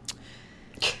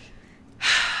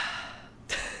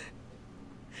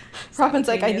 Robin's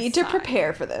like, I need to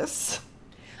prepare for this.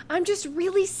 I'm just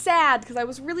really sad because I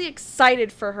was really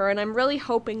excited for her, and I'm really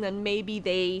hoping that maybe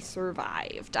they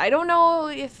survived. I don't know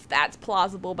if that's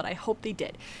plausible, but I hope they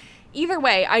did. Either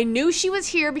way, I knew she was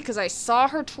here because I saw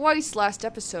her twice last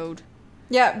episode.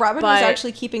 Yeah, Robin was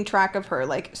actually keeping track of her,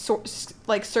 like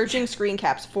searching screen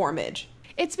caps for Midge.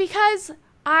 It's because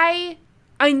I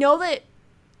know that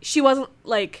she wasn't,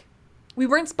 like, we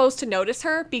weren't supposed to notice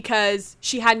her because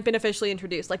she hadn't been officially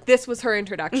introduced. Like, this was her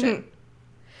introduction. Mm-hmm.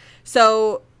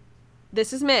 So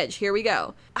this is Midge. Here we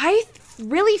go. I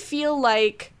really feel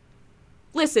like,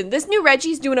 listen, this new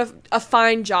Reggie's doing a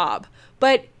fine job,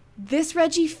 but this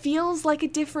Reggie feels like a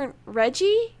different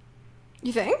Reggie.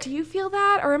 You think? Do you feel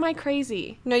that, or am I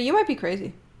crazy? No, you might be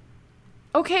crazy.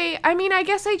 Okay, I mean, I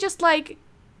guess I just, like,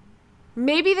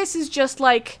 maybe this is just,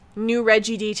 like, new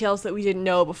Reggie details that we didn't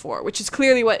know before, which is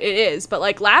clearly what it is. But,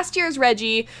 like, last year's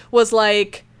Reggie was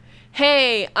like,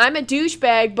 hey, I'm a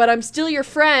douchebag, but I'm still your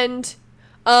friend.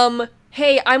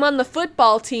 Hey, I'm on the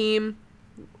football team.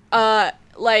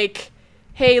 Like,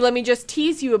 hey, let me just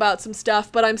tease you about some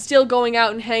stuff, but I'm still going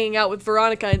out and hanging out with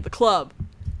Veronica at the club.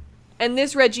 And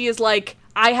this Reggie is like,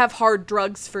 I have hard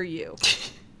drugs for you.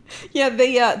 Yeah,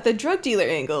 the drug dealer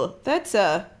angle, that's,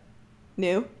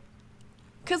 new.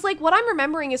 Because, like, what I'm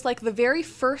remembering is, like, the very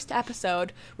first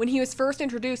episode, when he was first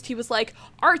introduced, he was like,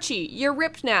 Archie, you're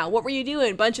ripped now. What were you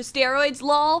doing? Bunch of steroids,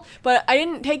 lol? But I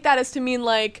didn't take that as to mean,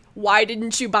 like, why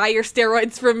didn't you buy your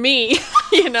steroids from me?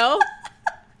 You know?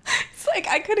 It's like,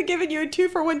 I could have given you a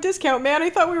 2-for-1 discount, man. I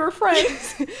thought we were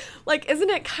friends. Like, isn't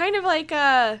it kind of like,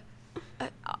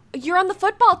 you're on the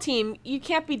football team. You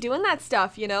can't be doing that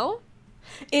stuff, you know?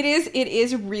 It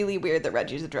is really weird that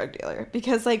Reggie's a drug dealer,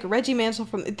 because, like, Reggie Mantle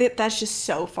that's just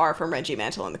so far from Reggie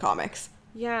Mantle in the comics.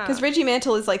 Yeah. Because Reggie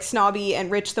Mantle is, like, snobby and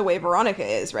rich the way Veronica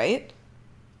is, right?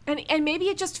 And maybe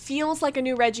it just feels like a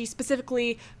new Reggie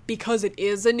specifically because it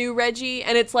is a new Reggie,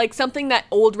 and it's like something that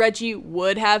old Reggie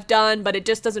would have done, but it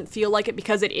just doesn't feel like it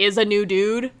because it is a new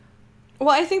dude. Well,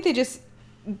 I think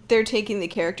they're taking the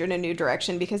character in a new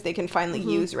direction because they can finally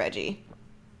use Reggie.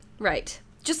 Right.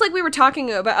 Just like we were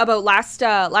talking about last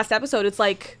episode, it's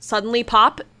like suddenly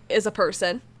Pop is a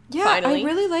person. Yeah, finally, I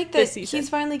really like that he's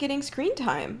finally getting screen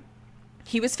time.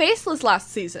 He was faceless last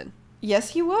season. Yes,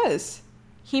 he was.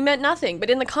 He meant nothing, but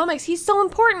in the comics, he's so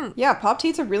important. Yeah, Pop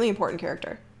Tate's a really important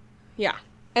character. Yeah.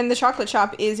 And the chocolate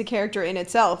shop is a character in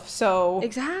itself, so...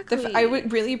 Exactly. I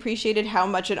really appreciated how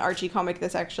much an Archie comic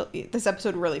this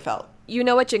episode really felt. You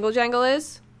know what Jingle Jangle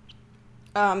is?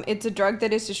 It's a drug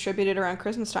that is distributed around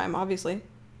Christmas time, obviously.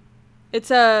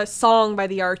 It's a song by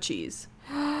the Archies.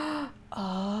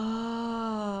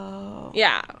 Oh.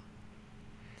 Yeah.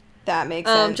 That makes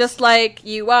sense. Just like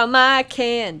You Are My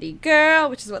Candy Girl,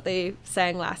 which is what they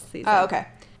sang last season. Oh, okay.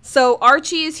 So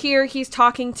Archie is here. He's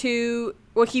talking to...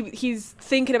 Well, he's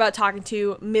thinking about talking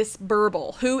to Miss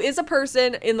Burble, who is a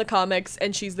person in the comics,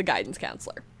 and she's the guidance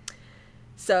counselor.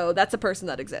 So that's a person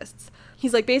that exists.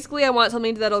 He's like, basically, I want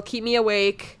something that'll keep me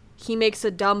awake. He makes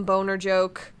a dumb boner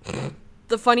joke.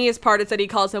 The funniest part is that he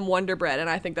calls him Wonder Bread, and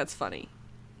I think that's funny.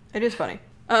 It is funny.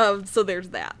 So there's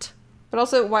that. But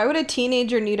also, why would a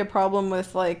teenager need a problem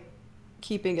with, like,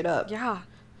 keeping it up? Yeah.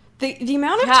 The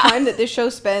amount of time that this show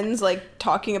spends, like,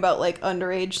 talking about, like,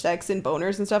 underage sex and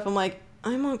boners and stuff, I'm like,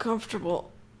 I'm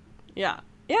uncomfortable. Yeah.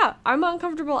 Yeah, I'm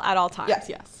uncomfortable at all times, yeah.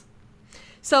 Yes.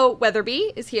 So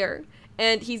Weatherby is here,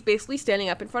 and he's basically standing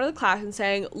up in front of the class and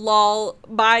saying, lol,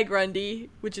 bye, Grundy,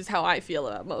 which is how I feel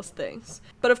about most things.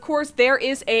 But of course, there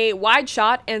is a wide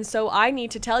shot, and so I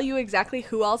need to tell you exactly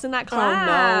who else in that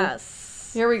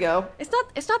class. Oh, no. Here we go. It's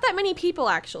not that many people,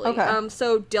 actually. Okay.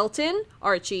 So Dilton,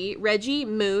 Archie, Reggie,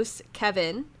 Moose,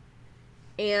 Kevin,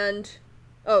 and...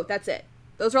 Oh, that's it.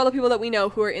 Those are all the people that we know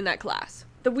who are in that class.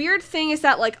 The weird thing is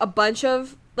that, like, a bunch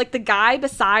of... Like, the guy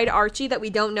beside Archie that we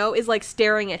don't know is, like,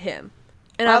 staring at him.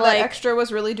 And wow, I'm like... that extra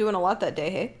was really doing a lot that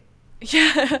day, hey?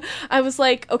 Yeah. I was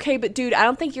like, okay, but dude, I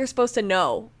don't think you're supposed to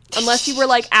know. Unless you were,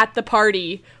 like, at the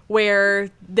party where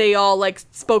they all, like,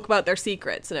 spoke about their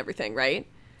secrets and everything, right?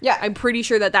 Yeah. I'm pretty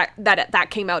sure that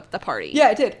came out at the party.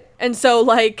 Yeah, it did. And so,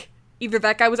 like, either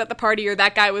that guy was at the party or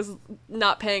that guy was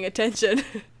not paying attention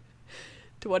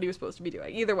to what he was supposed to be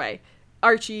doing. Either way,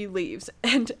 Archie leaves.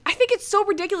 And I think it's so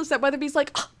ridiculous that Weatherby's like,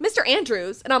 oh, Mr.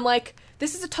 Andrews. And I'm like,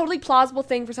 this is a totally plausible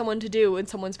thing for someone to do when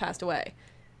someone's passed away.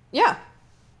 Yeah.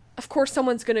 Of course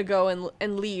someone's going to go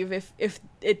and leave if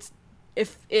it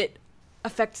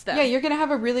affects them. Yeah, you're going to have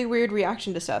a really weird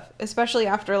reaction to stuff, especially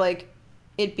after, like,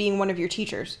 it being one of your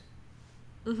teachers.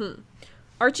 Mm-hmm.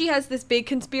 Archie has this big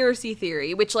conspiracy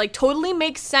theory, which, like, totally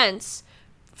makes sense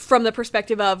from the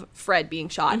perspective of Fred being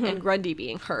shot and Grundy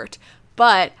being hurt.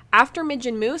 But after Midge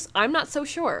and Moose, I'm not so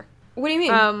sure. What do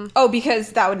you mean?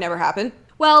 Because that would never happen.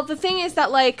 Well, the thing is that,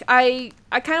 like, I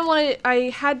kind of wanted... I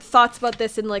had thoughts about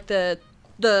this in, like, the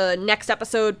next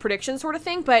episode prediction sort of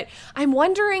thing, but I'm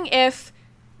wondering if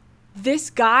this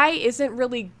guy isn't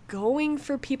really going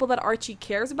for people that Archie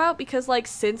cares about, because, like,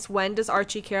 since when does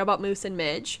Archie care about Moose and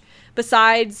Midge?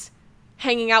 Besides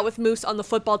hanging out with Moose on the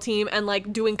football team and,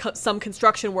 like, doing some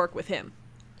construction work with him.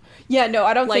 Yeah, no,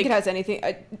 I don't think it has anything...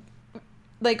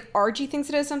 like, Archie thinks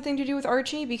it has something to do with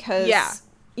Archie because,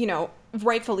 you know,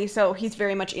 rightfully so, he's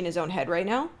very much in his own head right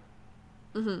now.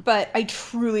 Mm-hmm. But I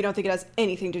truly don't think it has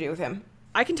anything to do with him.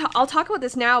 I'll talk about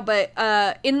this now, but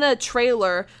in the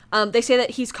trailer, they say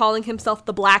that he's calling himself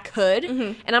the Black Hood,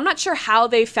 and I'm not sure how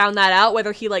they found that out,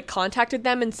 whether he, like, contacted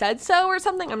them and said so or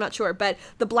something, I'm not sure, but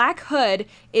the Black Hood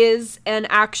is an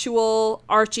actual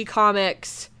Archie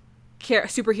Comics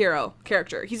superhero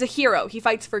character. He's a hero. He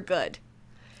fights for good.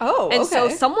 Oh, and okay. so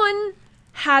someone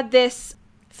had this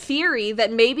theory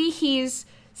that maybe he's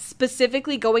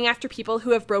specifically going after people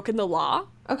who have broken the law.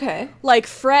 Okay. Like,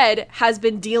 Fred has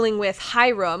been dealing with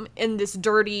Hiram in this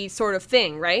dirty sort of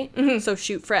thing, right? Mm-hmm. So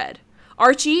shoot Fred.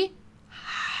 Archie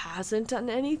hasn't done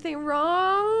anything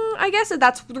wrong, I guess.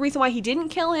 That's the reason why he didn't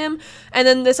kill him. And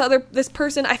then this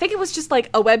person, I think it was just, like,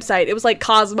 a website. It was, like,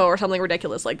 Cosmo or something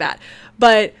ridiculous like that.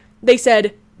 But they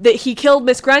said that he killed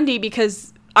Miss Grundy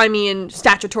because, I mean,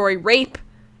 statutory rape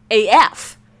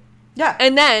AF. Yeah.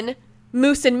 And then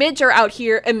Moose and Midge are out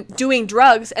here and doing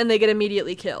drugs, and they get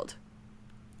immediately killed.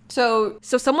 So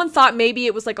someone thought maybe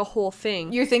it was, like, a whole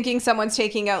thing. You're thinking someone's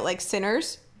taking out, like,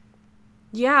 sinners?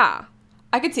 Yeah.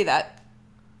 I could see that.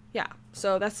 Yeah.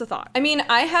 So that's the thought. I mean,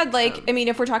 I had, like,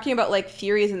 if we're talking about, like,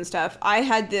 theories and stuff, I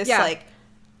had this, like,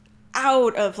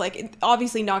 out of, like,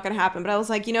 obviously not gonna happen, but I was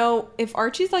like, you know, if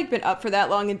Archie's, like, been up for that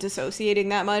long and dissociating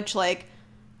that much, like,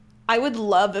 I would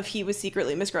love if he was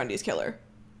secretly Miss Grundy's killer.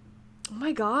 Oh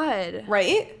my god.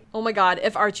 Right? Oh my god,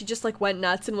 if Archie just, like, went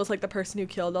nuts and was, like, the person who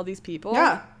killed all these people.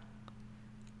 Yeah.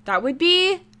 That would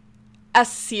be a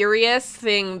serious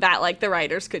thing that, like, the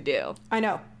writers could do. I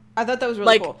know. I thought that was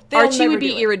really cool. Archie would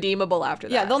be irredeemable after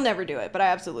that. Yeah, they'll never do it, but I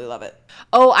absolutely love it.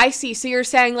 Oh, I see. So you're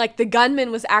saying, like, the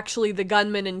gunman was actually the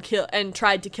gunman and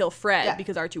tried to kill Fred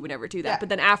because Archie would never do that. Yeah. But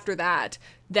then after that,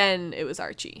 then it was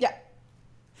Archie. Yeah.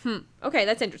 Okay,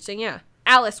 that's interesting, yeah.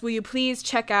 Alice, will you please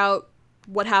check out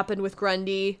what happened with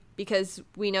Grundy? Because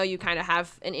we know you kind of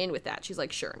have an in with that. She's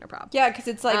like, sure, no problem. Yeah, because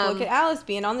it's like, look at Alice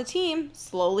being on the team,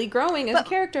 slowly growing as a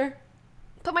character.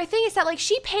 But my thing is that, like,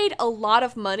 she paid a lot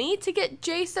of money to get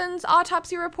Jason's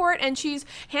autopsy report, and she's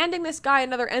handing this guy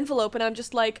another envelope, and I'm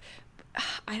just like,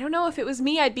 I don't know, if it was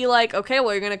me, I'd be like, okay,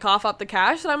 well, you're going to cough up the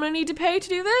cash that I'm going to need to pay to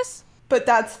do this? But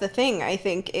that's the thing, I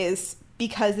think, is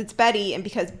because it's Betty, and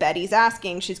because Betty's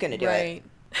asking, she's going to do it.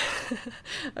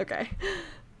 Okay.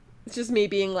 It's just me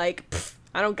being like,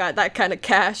 I don't got that kind of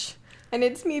cash. And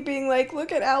it's me being like,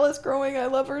 look at Alice growing, I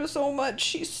love her so much,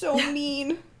 she's so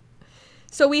mean.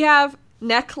 So we have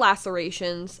neck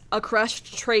lacerations, a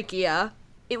crushed trachea.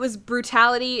 It was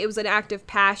brutality. It was an act of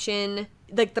passion.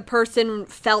 Like, the person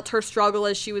felt her struggle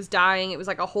as she was dying. It was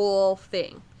like a whole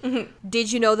thing. Mm-hmm.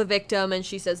 Did you know the victim? And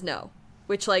she says no.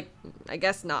 Which, like, I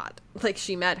guess not. Like,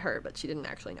 she met her, but she didn't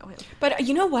actually know him. But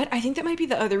you know what? I think that might be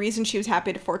the other reason she was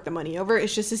happy to fork the money over,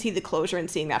 is just to see the closure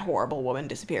and seeing that horrible woman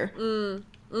disappear.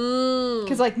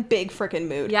 Because, like, big frickin'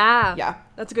 mood. Yeah. Yeah.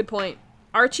 That's a good point.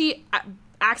 Archie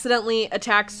accidentally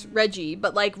attacks Reggie,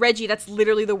 but, like, Reggie, that's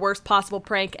literally the worst possible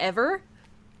prank ever.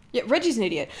 Yeah, Reggie's an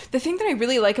idiot. The thing that I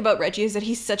really like about Reggie is that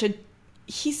he's such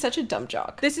a dumb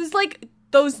jock. This is like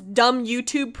those dumb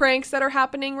YouTube pranks that are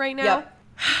happening right now. Yep.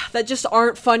 That just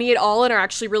aren't funny at all and are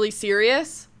actually really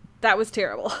serious. That was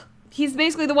terrible. He's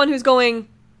basically the one who's going,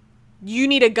 you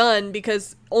need a gun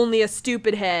because only a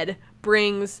stupid head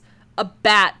brings a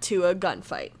bat to a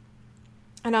gunfight.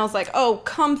 And I was like, oh,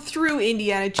 come through,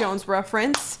 Indiana Jones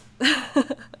reference.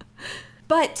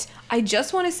 But I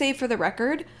just want to say for the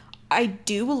record, I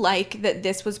do like that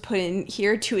this was put in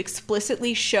here to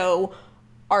explicitly show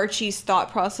Archie's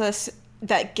thought process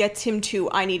that gets him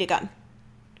to, I need a gun.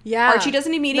 Yeah. Archie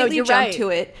doesn't immediately jump to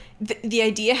it. The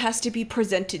idea has to be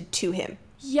presented to him.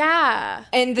 Yeah.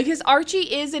 And because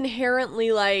Archie is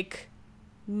inherently, like,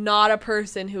 not a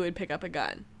person who would pick up a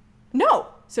gun. No.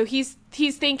 So he's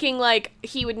thinking, like,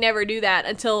 he would never do that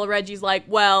until Reggie's like,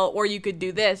 well, or you could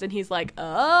do this. And he's like,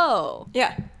 oh.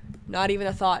 Yeah. Not even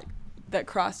a thought that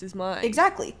crossed his mind.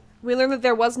 Exactly. We learned that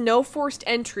there was no forced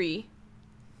entry,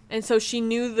 and so she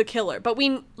knew the killer. But we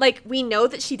know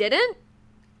that she didn't,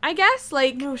 I guess.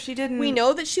 Like, no, she didn't. We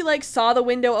know that she, like, saw the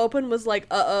window open, was like,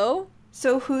 uh-oh.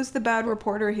 So who's the bad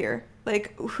reporter here?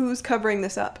 Like, who's covering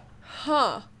this up?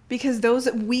 Huh. Because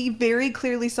we very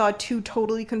clearly saw two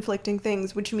totally conflicting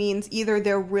things, which means either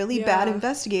they're really bad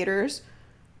investigators,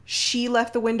 she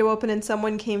left the window open and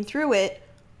someone came through it,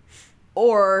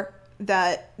 or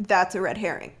that's a red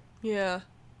herring. Yeah.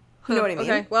 You know what I mean?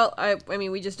 Okay, well, I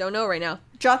mean, we just don't know right now.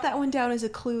 Jot that one down as a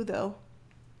clue, though.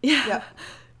 Yeah.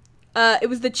 It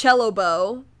was the cello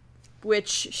bow, which,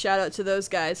 shout out to those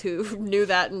guys who knew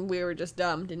that and we were just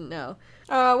dumb, didn't know.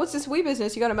 What's this wee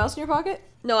business? You got a mouse in your pocket?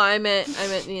 No, I meant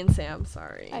me and Sam,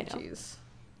 sorry. I know. Jeez.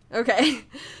 Okay.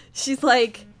 She's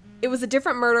like, it was a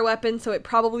different murder weapon, so it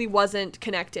probably wasn't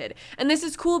connected. And this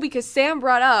is cool because Sam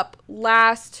brought up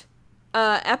last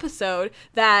episode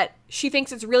that she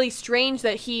thinks it's really strange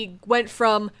that he went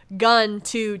from gun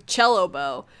to cello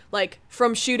bow, like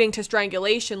from shooting to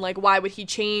strangulation. Like, why would he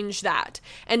change that?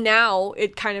 And now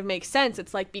it kind of makes sense.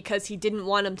 It's like because he didn't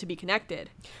want them to be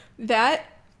connected. That,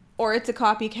 or it's a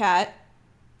copycat,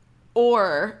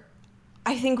 or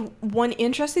I think one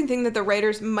interesting thing that the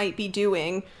writers might be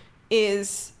doing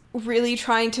is really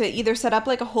trying to either set up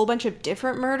like a whole bunch of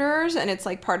different murderers and it's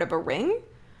like part of a ring.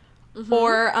 Mm-hmm.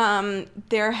 Or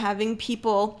they're having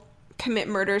people commit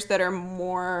murders that are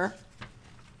more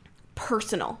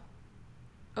personal.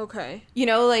 Okay. You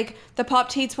know, like the Pop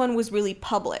Tates one was really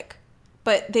public,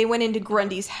 but they went into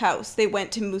Grundy's house. They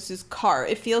went to Moose's car.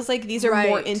 It feels like these are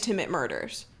more intimate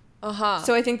murders. Uh-huh.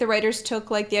 So I think the writers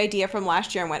took like the idea from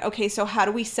last year and went, okay, so how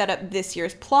do we set up this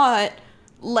year's plot?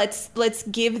 Let's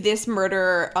give this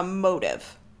murderer a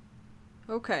motive.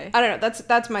 Okay. I don't know.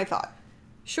 That's my thought.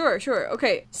 Sure.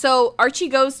 Okay. So Archie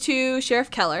goes to Sheriff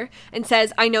Keller and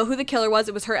says, I know who the killer was.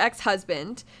 It was her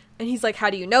ex-husband. And he's like, how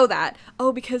do you know that?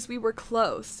 Oh, because we were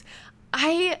close.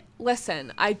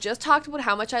 Listen, I just talked about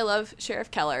how much I love Sheriff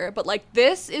Keller, but like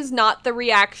this is not the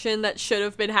reaction that should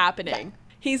have been happening.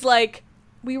 Yeah. He's like,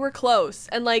 we were close.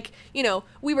 And, like, you know,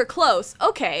 we were close.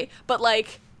 Okay. But,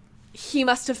 like, he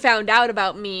must have found out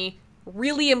about me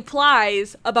really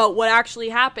implies about what actually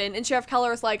happened. And Sheriff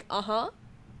Keller is like,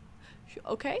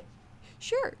 okay,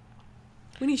 sure.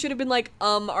 When he should have been like,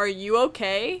 are you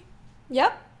okay?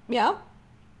 Yep. Yeah.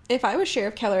 If I was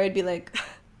Sheriff Keller, I'd be like,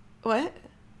 what?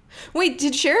 Wait,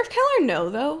 did Sheriff Keller know,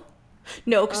 though?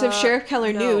 No, because if Sheriff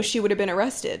Keller knew, she would have been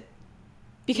arrested.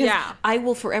 Because I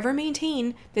will forever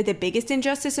maintain that the biggest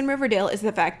injustice in Riverdale is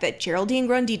the fact that Geraldine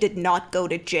Grundy did not go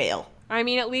to jail. I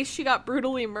mean, at least she got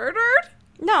brutally murdered?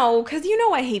 No, because you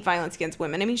know I hate violence against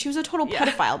women. I mean, she was a total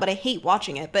pedophile, but I hate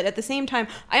watching it. But at the same time,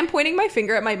 I am pointing my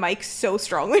finger at my mic so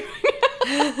strongly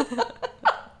right now.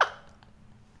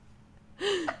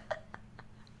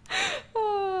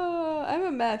 Oh, I'm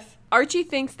a mess. Archie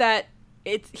thinks that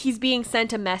he's being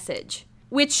sent a message,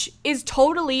 which is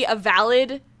totally a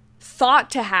valid thought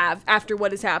to have after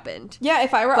what has happened. Yeah,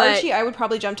 if I were Archie, I would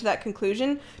probably jump to that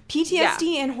conclusion.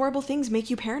 PTSD and horrible things make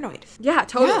you paranoid. Yeah,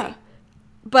 totally. Yeah.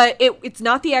 But it's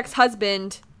not the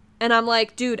ex-husband, and I'm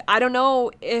like, dude, I don't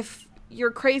know if you're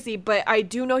crazy, but I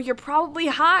do know you're probably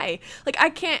high.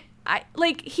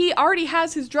 Like, he already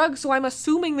has his drugs, so I'm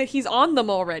assuming that he's on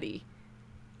them already.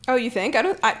 Oh, you think?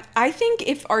 I think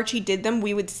if Archie did them,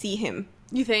 we would see him.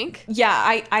 You think?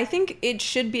 Yeah, I think it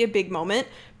should be a big moment,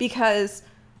 because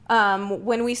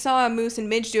when we saw Moose and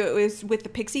Midge do it, it was with the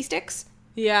pixie sticks.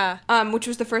 Yeah. Which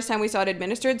was the first time we saw it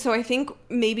administered. So I think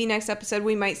maybe next episode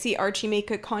we might see Archie make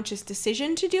a conscious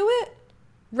decision to do it.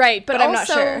 Right, but I'm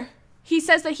also, not sure. He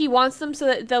says that he wants them so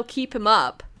that they'll keep him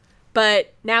up.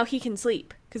 But now he can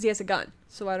sleep because he has a gun.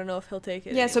 So I don't know if he'll take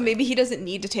it. Yeah, anyway. So maybe he doesn't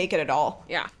need to take it at all.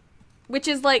 Yeah. Which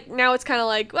is like, now it's kind of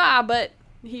like, but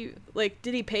he, like,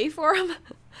 did he pay for him?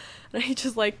 And he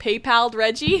just, like, PayPal'd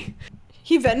Reggie?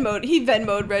 He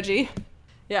Venmo'd Reggie.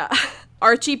 Yeah.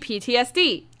 Archie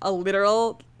PTSD, a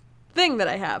literal thing that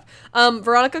I have.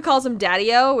 Veronica calls him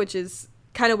Daddy-O, which is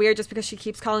kind of weird just because she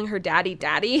keeps calling her daddy.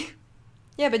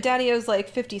 Yeah, but Daddy-O's like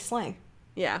 50 slang.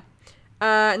 Yeah.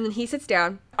 And then he sits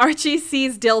down. Archie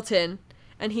sees Dilton,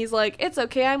 and he's like, it's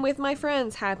okay, I'm with my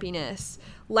friends, happiness.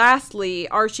 Lastly,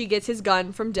 Archie gets his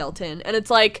gun from Dilton, and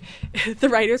it's like, the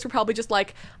writers were probably just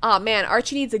like, oh man,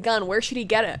 Archie needs a gun, where should he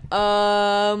get it?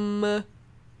 The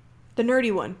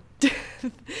nerdy one.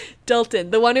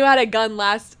 Dilton, the one who had a gun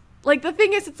last, like, the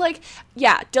thing is, it's like,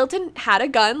 yeah, Dilton had a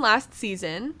gun last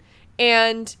season,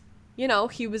 and, you know,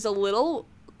 he was a little,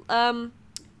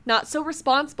 not so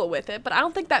responsible with it, but I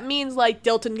don't think that means, like,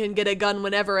 Dilton can get a gun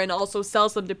whenever and also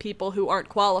sells them to people who aren't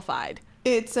qualified.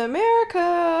 It's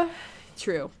America.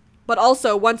 True. But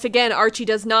also, once again, Archie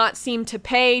does not seem to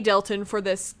pay Dilton for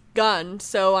this gun,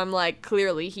 so I'm like,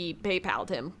 clearly he PayPal'd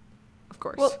him, of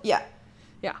course. Well, yeah.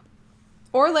 Yeah.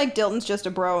 Or, like, Dilton's just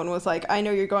a bro and was like, I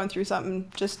know you're going through something,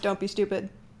 just don't be stupid.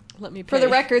 Let me pay. For the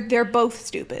record, they're both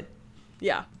stupid.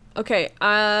 Yeah. Okay,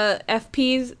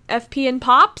 FP and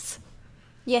Pops?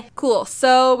 Yeah. Cool.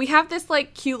 So we have this,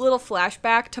 like, cute little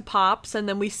flashback to Pops, and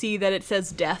then we see that it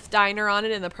says Death Diner on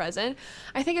it in the present.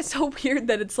 I think it's so weird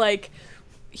that it's like,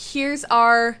 here's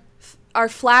our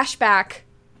flashback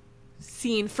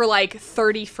scene for, like,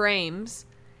 30 frames.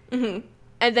 Mm-hmm.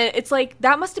 And then it's like,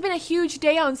 that must have been a huge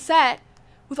day on set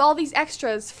with all these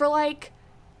extras for, like,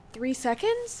 3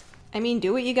 seconds? I mean,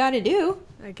 do what you gotta do.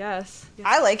 I guess.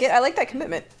 I like it. I like that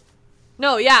commitment.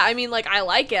 No, yeah, I mean, like, I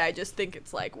like it. I just think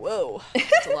it's like, whoa,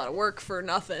 it's a lot of work for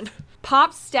nothing.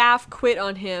 Pop's staff quit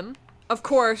on him. Of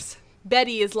course,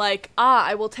 Betty is like,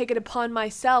 I will take it upon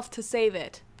myself to save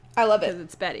it. I love it. Because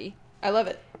it's Betty. I love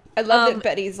it. I love that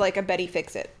Betty's like a Betty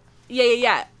fix-it.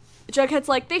 Yeah. Jughead's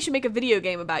like, they should make a video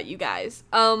game about you guys.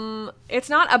 It's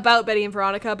not about Betty and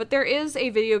Veronica, but there is a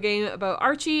video game about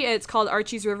Archie, and it's called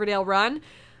Archie's Riverdale Run.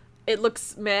 It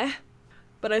looks meh,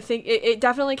 but I think it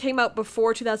definitely came out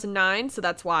before 2009, so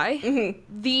that's why.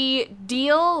 Mm-hmm. The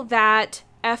deal that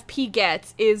FP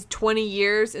gets is 20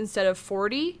 years instead of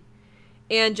 40,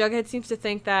 and Jughead seems to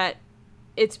think that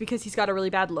it's because he's got a really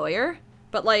bad lawyer.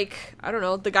 But, like, I don't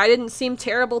know, the guy didn't seem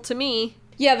terrible to me.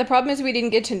 Yeah, the problem is we didn't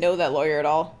get to know that lawyer at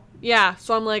all. Yeah,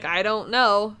 so I'm like, I don't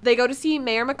know. They go to see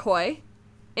Mayor McCoy,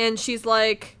 and she's,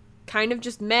 like, kind of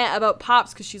just meh about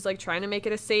Pops, because she's, like, trying to make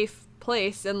it a safe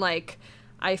place, and, like,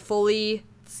 I fully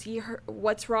see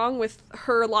what's wrong with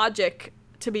her logic,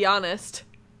 to be honest.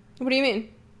 What do you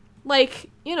mean? Like,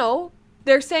 you know,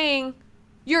 they're saying,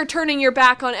 you're turning your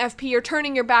back on FP, you're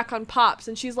turning your back on Pops,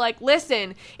 and she's like,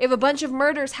 listen, if a bunch of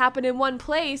murders happen in one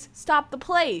place, stop the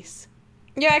place.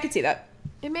 Yeah, I could see that.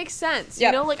 It makes sense,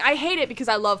 yep. You know? Like, I hate it because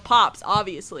I love Pops,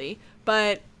 obviously,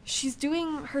 but she's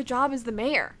doing her job as the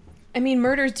mayor. I mean,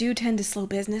 murders do tend to slow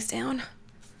business down.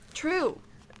 True.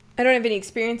 I don't have any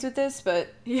experience with this,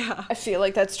 but Yeah. I feel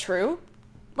like that's true.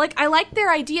 Like, I like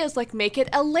their ideas, like, make it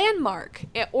a landmark,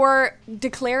 or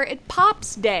declare it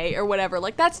Pops Day, or whatever.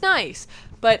 Like, that's nice.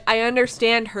 But I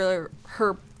understand her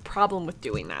problem with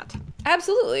doing that.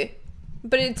 Absolutely.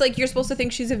 But it's like you're supposed to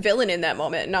think she's a villain in that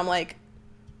moment, and I'm like,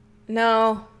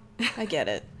 no, I get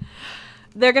it.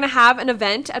 They're gonna have an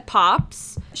event at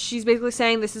Pops. She's basically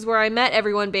saying, this is where I met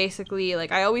everyone, basically.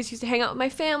 Like, I always used to hang out with my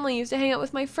family, used to hang out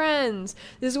with my friends.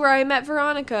 This is where I met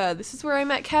Veronica. This is where I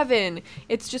met Kevin.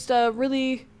 It's just a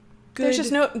really good There's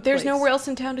place. nowhere else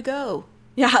in town to go.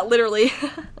 Yeah, literally.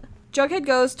 Jughead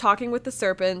goes talking with the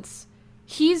serpents.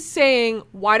 He's saying,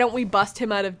 why don't we bust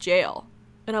him out of jail?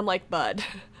 And I'm like, bud.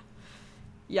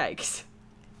 Yikes.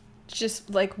 Just,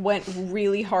 like, went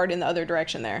really hard in the other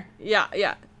direction there. Yeah.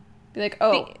 Be like,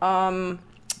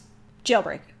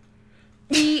 jailbreak.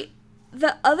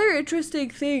 The other interesting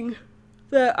thing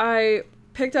that I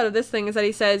picked out of this thing is that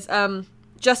he says,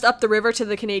 just up the river to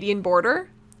the Canadian border.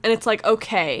 And it's like,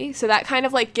 okay. So that kind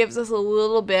of, like, gives us a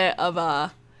little bit of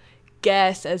a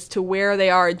guess as to where they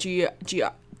are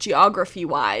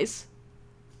geography-wise.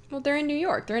 Well, they're in New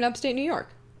York. They're in upstate New York.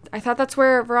 I thought that's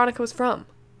where Veronica was from.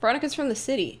 Veronica's from the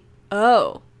city.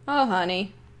 Oh. Oh,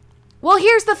 honey. Well,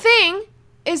 here's the thing,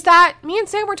 is that me and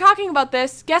Sam were talking about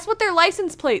this. Guess what their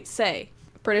license plates say?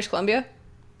 British Columbia?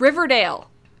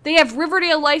 Riverdale. They have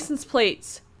Riverdale license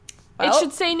plates. Well, it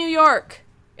should say New York,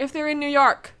 if they're in New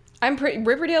York.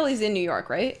 Riverdale is in New York,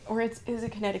 right? Or is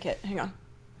it Connecticut? Hang on.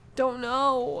 Don't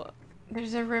know.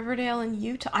 There's a Riverdale in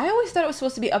Utah. I always thought it was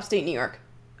supposed to be upstate New York.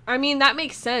 I mean, that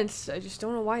makes sense. I just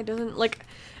don't know why it doesn't, like...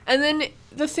 And then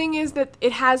the thing is that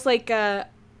it has, like, an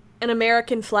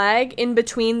American flag in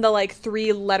between the, like,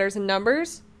 3 letters and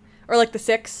numbers. Or, like, the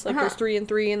 6. Like, there's 3 and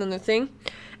 3 and then the thing.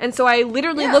 And so I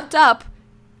literally looked up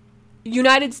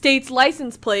United States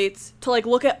license plates to, like,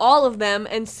 look at all of them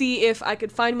and see if I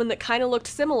could find one that kind of looked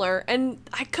similar. And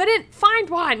I couldn't find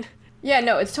one. Yeah,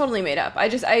 no, it's totally made up. I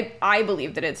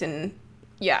believe that it's in...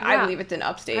 Yeah, I believe it's in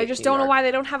upstate. I just don't know why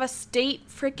they don't have a state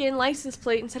freaking license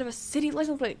plate instead of a city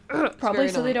license plate. Ugh, probably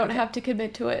so they don't have to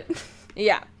commit to it.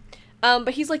 Yeah.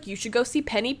 But he's like, you should go see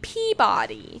Penny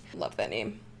Peabody. Love that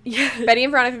name. Yeah. Betty and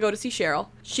Veronica go to see Cheryl.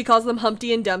 She calls them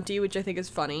Humpty and Dumpty, which I think is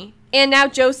funny. And now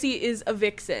Josie is a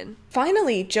vixen.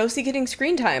 Finally, Josie getting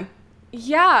screen time.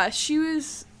 Yeah, she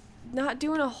was not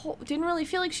doing didn't really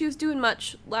feel like she was doing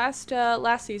much last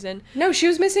season. No, she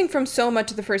was missing from so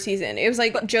much of the first season. It was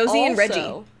like Josie and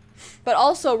Reggie. But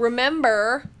also,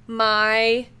 remember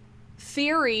my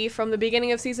theory from the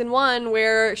beginning of season 1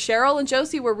 where Cheryl and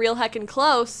Josie were real heckin'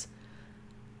 close.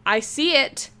 I see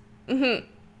it.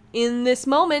 In this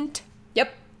moment.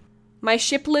 Yep. My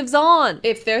ship lives on.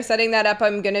 If they're setting that up,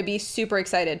 I'm gonna be super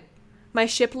excited. My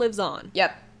ship lives on.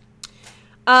 Yep.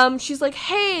 She's like,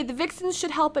 hey, the vixens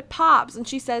should help at Pops. And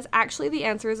she says, actually, the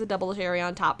answer is a double cherry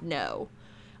on top, no.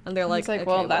 And they're like, okay,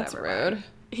 well, that's whatever. rude.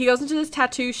 He goes into this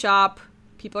tattoo shop.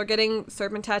 People are getting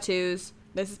serpent tattoos.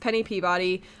 This is Penny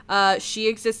Peabody. She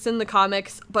exists in the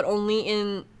comics, but only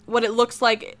in what it looks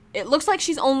like. It looks like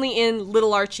she's only in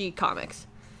Little Archie comics.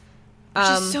 Which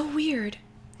is so weird.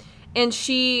 And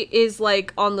she is,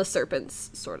 like, on the serpent's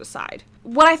sort of side.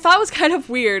 What I thought was kind of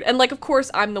weird, and, like, of course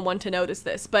I'm the one to notice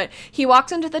this, but he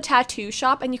walks into the tattoo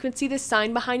shop, and you can see this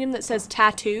sign behind him that says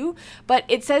tattoo, but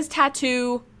it says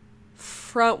tattoo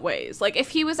front ways. Like, if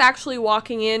he was actually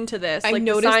walking into this, like,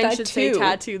 the sign should say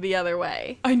tattoo the other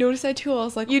way. I noticed that, too. I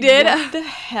was like, you did? What the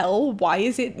hell? Why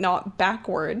is it not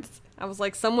backwards? I was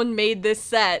like, someone made this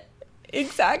set.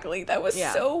 Exactly. That was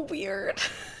so weird.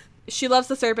 She loves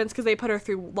the serpents because they put her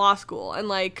through law school. And,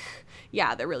 like,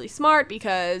 yeah, they're really smart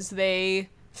because they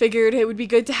figured it would be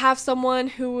good to have someone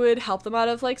who would help them out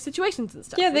of, like, situations and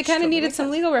stuff. Yeah, they kind of needed some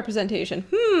legal representation.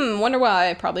 Wonder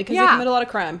why. Probably because they commit a lot of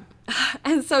crime.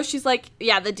 And so she's like,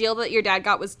 yeah, the deal that your dad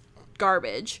got was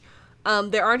garbage.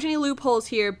 There aren't any loopholes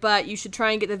here, but you should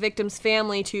try and get the victim's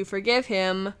family to forgive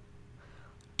him.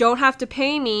 Don't have to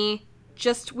pay me,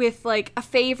 just with, like, a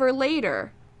favor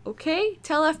later. Okay?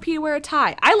 Tell FP to wear a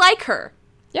tie. I like her.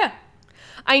 Yeah.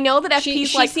 I know that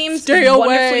FP's like, seems stay away.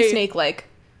 Wonderfully snake-like.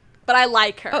 But I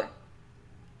like her.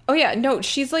 Oh yeah, no,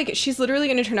 she's literally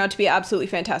going to turn out to be an absolutely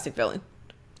fantastic villain.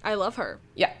 I love her.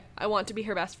 Yeah. I want to be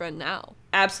her best friend now.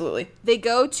 Absolutely. They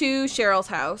go to Cheryl's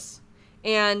house,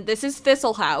 and this is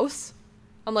Thistle House.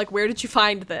 I'm like, where did you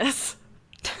find this?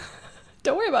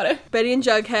 Don't worry about it. Betty and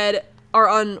Jughead are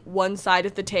on one side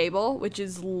of the table, which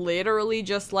is literally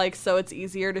just like so it's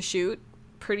easier to shoot.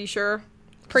 Pretty sure.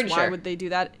 Why would they do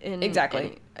that in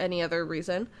any other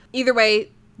reason? Either way,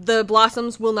 the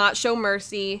Blossoms will not show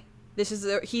mercy.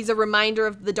 He's a reminder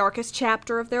of the darkest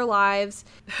chapter of their lives.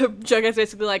 Jughead's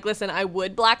basically like, listen, I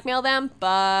would blackmail them,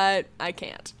 but I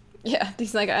can't. Yeah,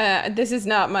 he's like, this is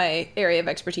not my area of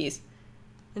expertise.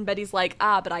 And Betty's like,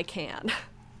 but I can.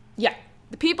 Yeah.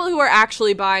 The people who are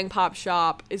actually buying Pop's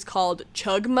shop is called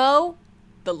Chugmo,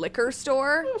 the liquor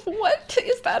store. What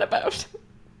is that about?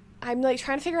 I'm like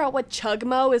trying to figure out what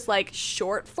Chugmo is like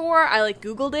short for. I like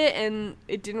Googled it and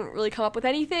it didn't really come up with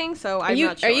anything, so I'm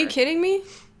not sure. Are you kidding me?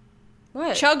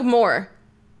 What? Chug more.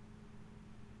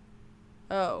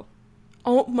 Oh.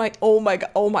 Oh my god.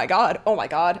 Oh my god. Oh my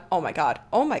god. Oh my god.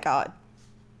 Oh my god.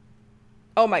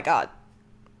 Oh my god.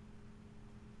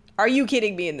 Are you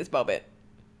kidding me in this moment?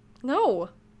 No.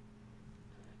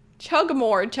 Chug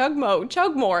more. Chug mo.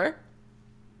 Chug more.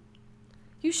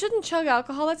 You shouldn't chug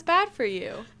alcohol. That's bad for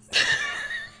you.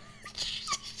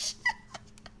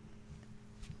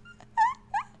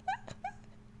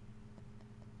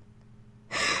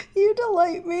 You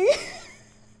delight me.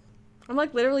 I'm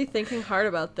like literally thinking hard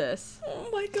about this. Oh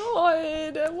my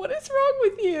god. What is wrong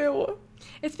with you?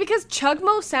 It's because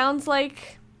Chugmo sounds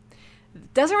like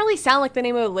doesn't really sound like the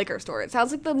name of a liquor store. It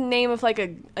sounds like the name of like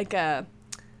a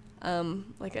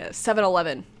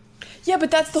 7-Eleven. Yeah,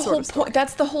 but that's the whole point.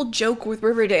 That's the whole joke with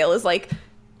Riverdale is like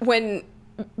when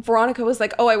Veronica was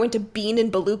like, "Oh, I went to Bean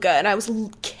and Beluga," and I was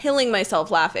killing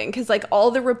myself laughing because like all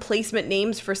the replacement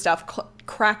names for stuff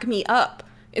crack me up.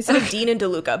 Instead of Dean and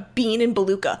DeLuca, Bean and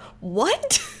Beluga.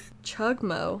 What?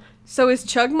 Chugmo. So is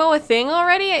Chugmo a thing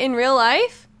already in real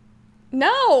life?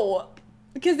 No,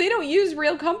 because they don't use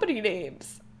real company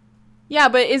names. Yeah,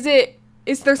 but is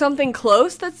there something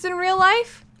close that's in real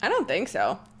life? I don't think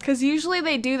so. Because usually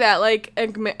they do that, like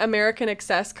American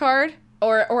Access Card.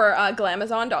 Or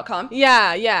Glamazon.com.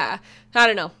 Yeah. I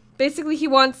don't know. Basically, he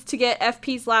wants to get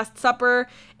FP's Last Supper,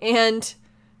 and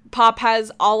Pop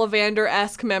has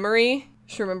Ollivander-esque memory.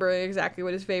 Just remember exactly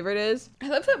what his favorite is. I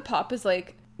love that Pop is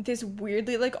like this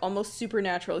weirdly like almost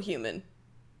supernatural human.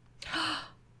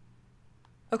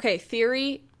 Okay,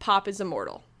 theory, Pop is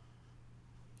immortal.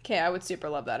 Okay, I would super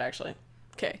love that actually.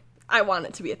 Okay, I want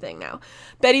it to be a thing now.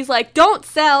 Betty's like, don't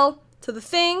sell to the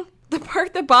thing. The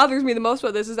part that bothers me the most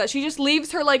about this is that she just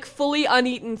leaves her like fully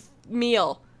uneaten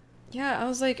meal. Yeah, I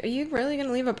was like, are you really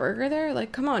gonna leave a burger there?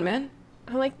 Like, come on, man.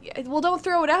 I'm like, well, don't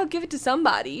throw it out. Give it to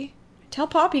somebody. Tell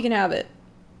Pop he can have it.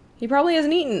 He probably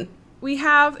hasn't eaten. We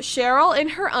have Cheryl in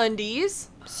her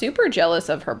undies. Super jealous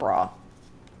of her bra.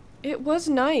 It was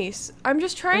nice. I'm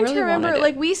just trying really to remember, wanted it.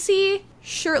 like, we see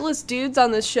shirtless dudes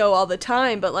on this show all the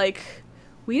time, but, like,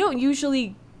 we don't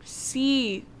usually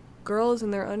see girls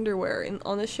in their underwear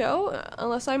on the show,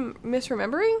 unless I'm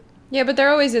misremembering. Yeah, but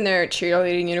they're always in their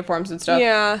cheerleading uniforms and stuff.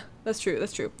 Yeah, that's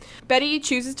true. Betty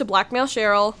chooses to blackmail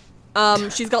Cheryl.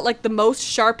 She's got, like, the most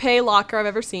Sharpay locker I've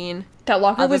ever seen. That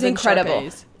locker was incredible.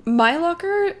 Sharpay's. My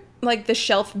locker, like, the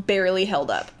shelf barely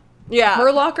held up. Yeah.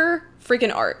 Her locker,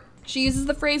 freaking art. She uses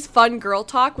the phrase fun girl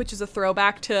talk, which is a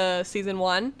throwback to season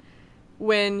 1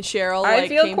 when Cheryl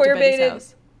came to Betty's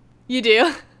house. You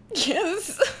do?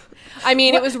 Yes. I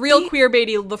mean, it was real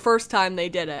queerbaity the first time they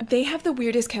did it. They have the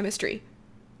weirdest chemistry.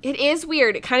 It is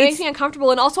weird. It kind of makes me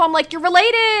uncomfortable, and also I'm like, you're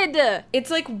related!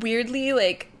 It's like weirdly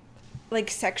like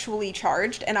sexually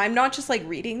charged, and I'm not just like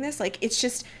reading this, like it's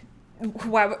just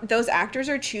those actors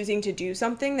are choosing to do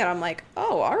something that I'm like,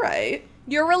 oh, all right.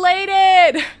 You're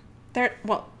related! They're,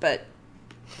 well, but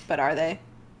are they?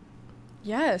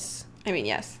 Yes. I mean,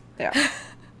 yes, they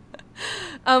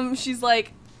are. She's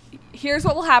like, here's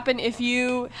what will happen if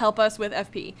you help us with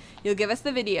FP. You'll give us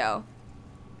the video.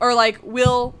 Or, like,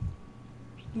 we'll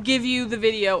give you the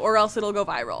video, or else it'll go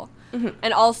viral. Mm-hmm.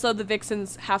 And also, the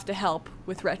Vixens have to help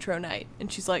with Retro Night.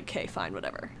 And she's like, okay, fine,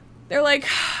 whatever. They're, like,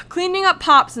 cleaning up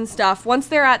Pops and stuff. Once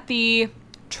they're at the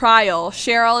trial,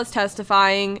 Cheryl is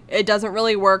testifying. It doesn't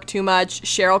really work too much.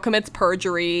 Cheryl commits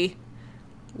perjury,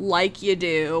 like you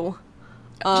do.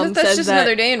 That's just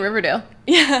another day in Riverdale.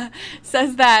 Yeah,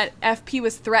 says that FP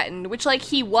was threatened, which, like,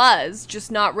 he was, just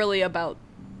not really about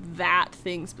that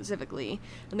thing specifically.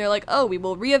 And they're like, oh, we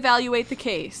will reevaluate the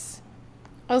case.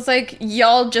 I was like,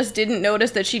 y'all just didn't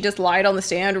notice that she just lied on the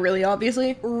stand really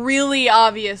obviously? Really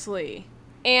obviously.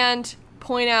 And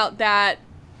point out that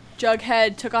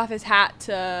Jughead took off his hat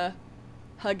to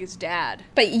hug his dad.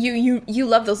 But you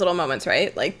love those little moments,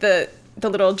 right? Like the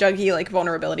little Juggy like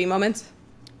vulnerability moments.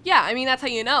 Yeah, I mean that's how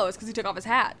you know. It's because he took off his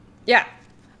hat. Yeah,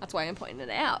 that's why I'm pointing it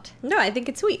out. No, I think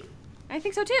it's sweet. I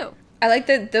think so too. I like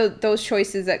those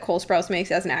choices that Cole Sprouse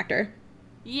makes as an actor.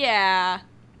 Yeah.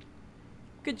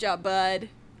 Good job, bud.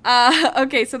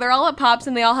 Okay, so they're all at Pops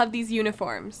and they all have these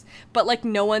uniforms, but like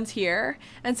no one's here.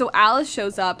 And so Alice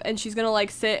shows up and she's gonna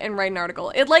like sit and write an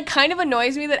article. It like kind of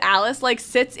annoys me that Alice like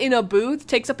sits in a booth,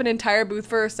 takes up an entire booth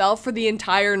for herself for the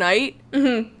entire night.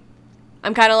 Mm-hmm.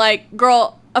 I'm kind of like,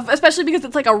 girl, especially because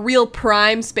it's like a real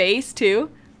prime space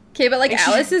too. Okay, but like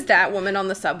Alice is that woman on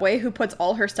the subway who puts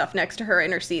all her stuff next to her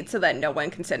in her seat so that no one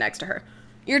can sit next to her.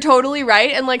 You're totally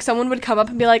right. And like someone would come up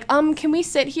and be like, can we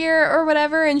sit here or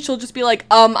whatever? And she'll just be like,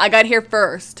 I got here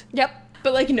first. Yep.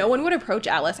 But like no one would approach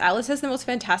Alice. Alice has the most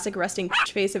fantastic resting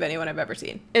face of anyone I've ever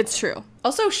seen. It's true.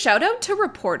 Also, shout out to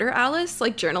reporter Alice,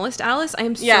 like journalist Alice. I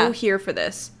am so here for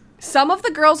this. Some of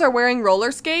the girls are wearing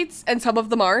roller skates and some of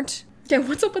them aren't. Yeah,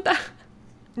 what's up with that?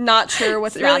 Not sure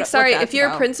what's really that, sorry. what If you're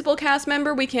about. a principal cast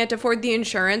member, we can't afford the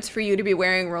insurance for you to be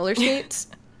wearing roller skates.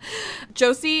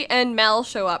 Josie and Mel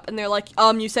show up and they're like,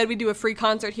 you said we do a free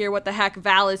concert here. What the heck?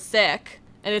 Val is sick.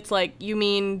 And it's like, you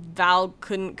mean Val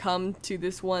couldn't come to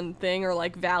this one thing, or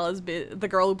like Val is the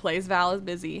girl who plays Val is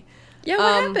busy? Yeah,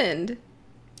 what happened?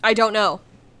 I don't know.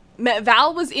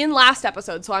 Val was in last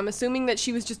episode, so I'm assuming that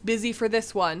she was just busy for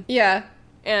this one. Yeah.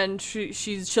 And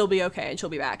she'll be okay and she'll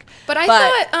be back. But I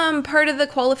thought part of the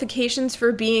qualifications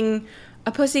for being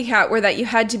a pussycat were that you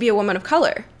had to be a woman of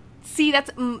color. See,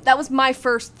 that was my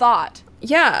first thought.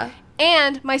 Yeah.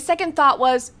 And my second thought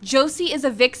was, Josie is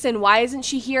a vixen. Why isn't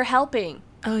she here helping?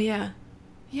 Oh, yeah.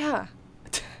 Yeah.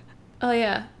 Oh,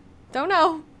 yeah. Don't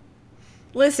know.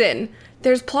 Listen,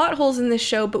 there's plot holes in this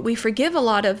show, but we forgive a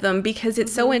lot of them because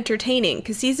it's so entertaining.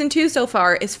 Because season 2 so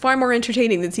far is far more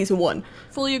entertaining than season 1.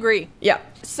 Fully agree. Yeah.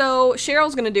 So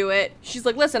Cheryl's gonna do it. She's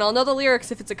like, listen, I'll know the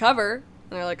lyrics if it's a cover.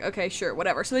 And they're like, okay, sure,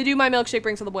 whatever. So they do My Milkshake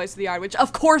Brings All the Boys to the Yard, which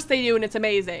of course they do, and it's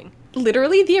amazing.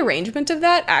 Literally, the arrangement of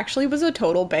that actually was a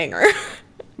total banger.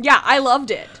 Yeah, I loved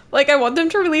it. Like, I want them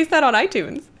to release that on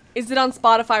iTunes. Is it on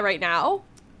Spotify right now?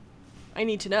 I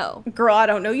need to know. Girl, I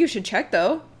don't know. You should check,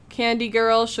 though. Candy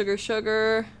Girl, Sugar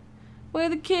Sugar. We're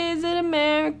the kids in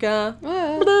America.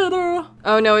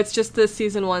 Oh, no, it's just the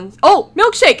season 1. Oh,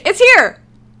 Milkshake! It's here!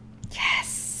 Yes!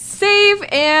 Save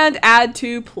and add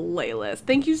to playlist.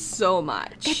 Thank you so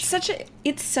much. It's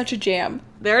such a jam.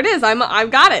 There it is. I've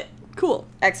got it. Cool.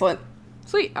 Excellent.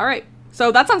 Sweet. All right.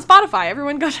 So that's on Spotify.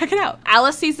 Everyone go check it out.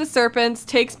 Alice sees the serpents,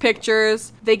 takes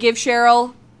pictures. They give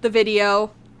Cheryl the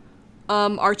video.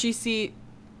 Archie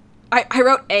I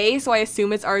wrote A, so I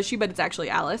assume it's Archie, but it's actually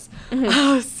Alice.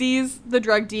 Mm-hmm. Sees the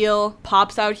drug deal,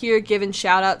 pops out here giving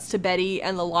shout outs to Betty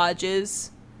and the Lodges,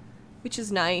 which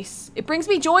is nice. It brings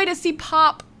me joy to see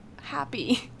Pop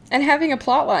happy. And having a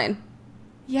plot line.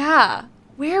 Yeah.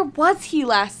 Where was he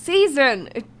last season?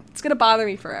 It's gonna bother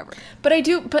me forever. But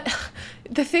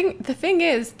the thing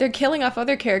is, they're killing off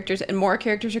other characters and more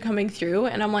characters are coming through,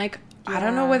 and I'm like, I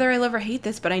don't know whether I love or hate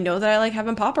this, but I know that I like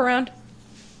having Pop around.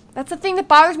 That's the thing that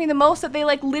bothers me the most, that they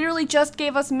like literally just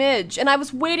gave us Midge, and I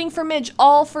was waiting for Midge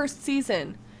all first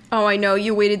season. Oh, I know,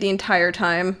 you waited the entire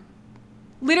time.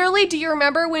 Literally, do you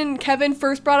remember when Kevin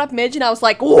first brought up Midge and I was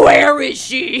like, where is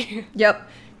she? Yep.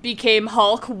 Became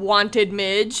Hulk, wanted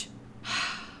Midge.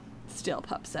 Still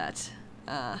Pupset.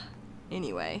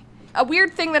 Anyway. A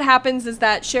weird thing that happens is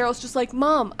that Cheryl's just like,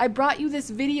 Mom, I brought you this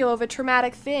video of a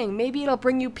traumatic thing. Maybe it'll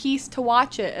bring you peace to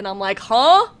watch it. And I'm like,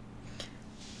 huh?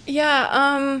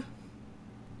 Yeah,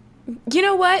 you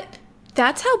know what?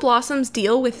 That's how Blossoms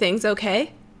deal with things,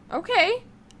 okay? Okay.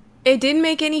 It didn't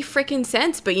make any freaking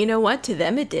sense, but you know what? To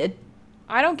them it did.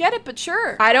 I don't get it, but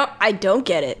sure. I don't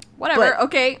get it. Whatever,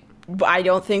 okay. But I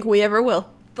don't think we ever will.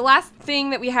 The last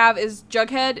thing that we have is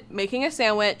Jughead making a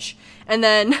sandwich, and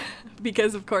then,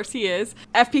 because of course he is,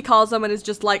 FP calls him and is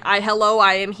just like, I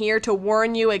am here to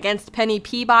warn you against Penny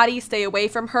Peabody, stay away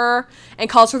from her, and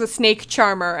calls her the Snake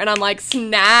Charmer, and I'm like,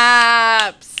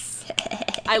 snaps!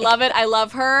 I love it, I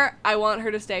love her, I want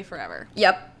her to stay forever.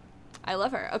 Yep. I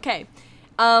love her, okay.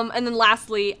 And then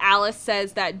lastly, Alice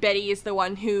says that Betty is the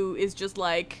one who is just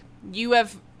like, you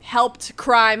have helped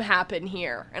crime happen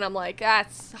here. And I'm like,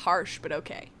 that's harsh, but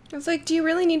okay. I was like, do you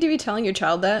really need to be telling your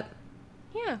child that?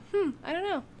 Yeah, I don't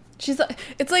know. She's like,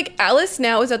 it's like Alice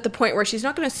now is at the point where she's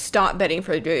not going to stop Betty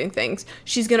from doing things.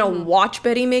 She's going to watch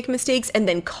Betty make mistakes and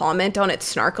then comment on it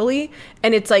snarkily.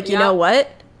 And it's like, you know what?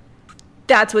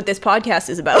 That's what this podcast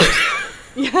is about.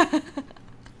 Yeah.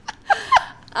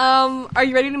 Are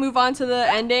you ready to move on to the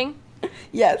ending?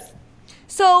 Yes.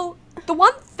 So, the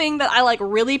one thing that I, like,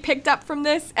 really picked up from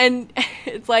this, and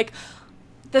it's like,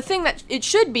 the thing that it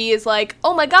should be is like,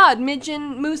 oh my god, Midge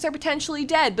and Moose are potentially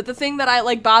dead. But the thing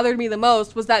that bothered me the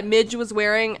most was that Midge was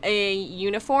wearing a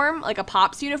uniform, like a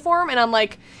Pops uniform, and I'm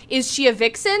like, is she a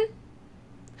vixen?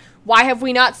 Why have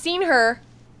we not seen her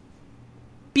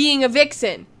being a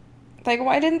vixen? Like,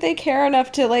 why didn't they care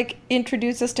enough to, like,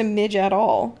 introduce us to Midge at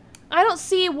all? I don't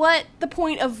see what the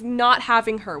point of not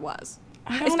having her was.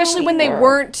 I don't Especially know when either.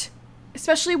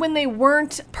 they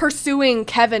weren't pursuing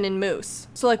Kevin and Moose.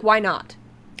 So, like, why not?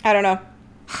 I don't know.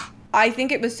 I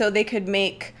think it was so they could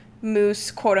make Moose,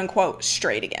 quote-unquote,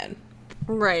 straight again.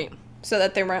 Right. So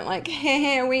that they weren't like,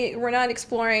 hey, we're not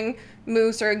exploring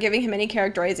Moose or giving him any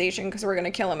characterization because we're going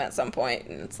to kill him at some point.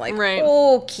 And it's like, Right.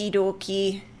 okie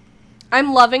dokie.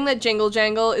 I'm loving that Jingle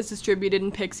Jangle is distributed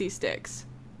in pixie sticks.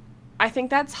 I think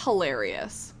that's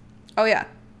hilarious. Oh, yeah.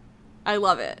 I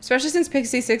love it. Especially since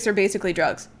Pixie Sticks are basically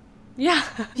drugs. Yeah.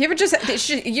 You ever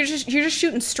you're just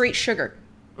shooting straight sugar.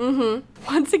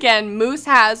 Once again, Moose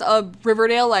has a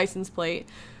Riverdale license plate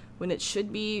when it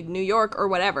should be New York or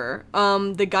whatever.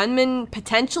 The gunman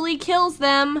potentially kills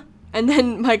them. And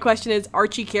then my question is,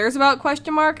 Archie cares about ?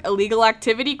 Illegal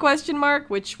activity ?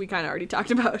 Which we kind of already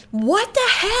talked about. What the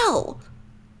hell?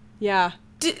 Yeah.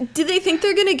 Do they think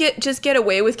they're gonna get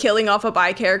away with killing off a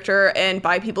bi character and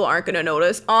bi people aren't gonna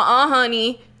notice?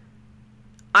 Honey.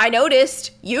 I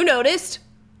noticed. You noticed.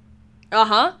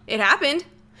 Uh-huh. It happened.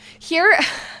 Here,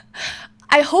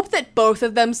 I hope that both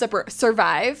of them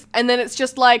survive. And then it's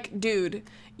just like, dude,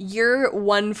 you're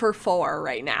 1 for 4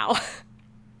 right now.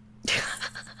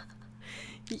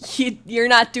 You're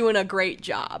not doing a great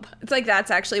job. It's like that's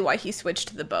actually why he switched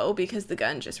to the bow, because the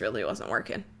gun just really wasn't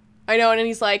working. I know, and then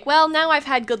he's like, well, now I've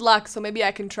had good luck, so maybe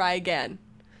I can try again.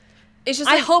 It's just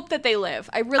I like, hope that they live.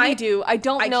 I really do. I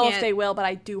don't know if can't- they will, but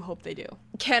I do hope they do.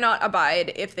 cannot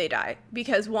abide if they die.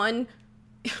 Because one,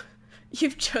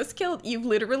 you've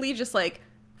literally just like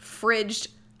fridged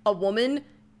a woman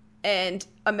and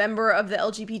a member of the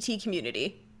LGBT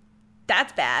community.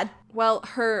 That's bad. Well,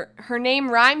 her name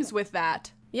rhymes with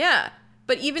that. Yeah.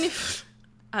 But even if,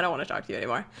 I don't want to talk to you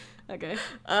anymore. Okay.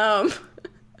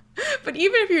 But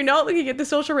even if you're not looking at the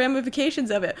social ramifications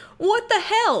of it, what the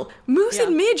hell? Moose Yeah.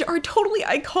 and Midge are totally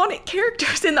iconic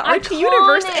characters in the Archie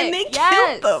universe, and they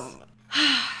Yes. killed them.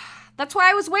 That's why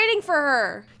I was waiting for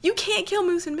her. You can't kill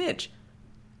Moose and Midge.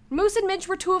 Moose and Midge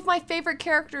were 2 of my favorite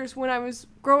characters when I was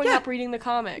growing up reading the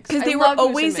comics. Because they I were loved Moose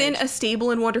always and in Midge. a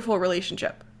stable and wonderful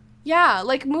relationship. Yeah,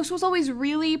 like, Moose was always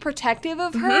really protective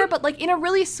of her, but, like, in a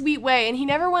really sweet way, and he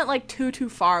never went, like, too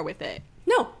far with it.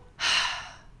 No.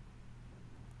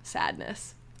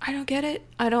 Sadness. I don't get it.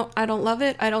 I don't love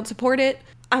it. I don't support it.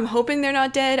 I'm hoping they're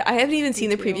not dead. I haven't even seen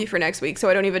the preview for next week, so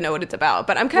I don't even know what it's about.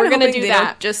 But I'm kind of hoping they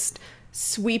don't just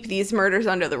sweep these murders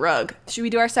under the rug. Should we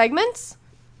do our segments?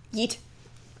 Yeet.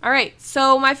 All right,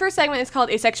 so my first segment is called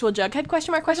Asexual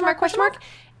Jughead, ?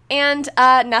 And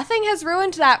nothing has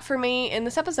ruined that for me in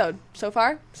this episode so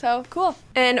far, so cool.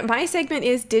 And my segment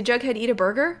is, did Jughead eat a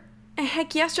burger?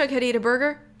 Heck yes, Jughead ate a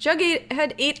burger.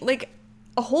 Jughead ate, like,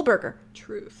 a whole burger.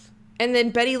 Truth. And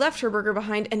then Betty left her burger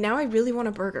behind, and now I really want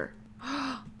a burger.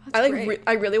 That's great.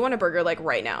 I really want a burger, like,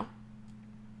 right now.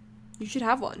 You should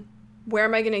have one. Where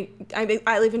am I gonna...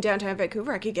 I live in downtown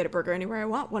Vancouver. I could get a burger anywhere I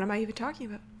want. What am I even talking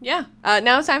about? Yeah.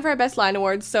 Now it's time for our Best Line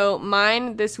Awards. So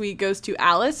mine this week goes to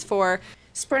Alice for...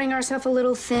 Spreading ourselves a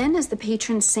little thin as the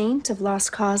patron saint of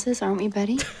lost causes, aren't we,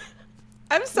 Betty?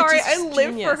 I'm sorry, is I live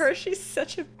genius. for her. She's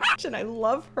such a bitch, and I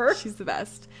love her. She's the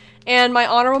best. And my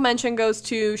honorable mention goes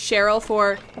to Cheryl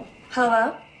for...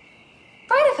 Hello?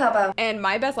 Right of elbow. And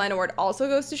my Best Line Award also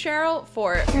goes to Cheryl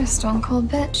for... You're a stone cold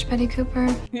bitch, Betty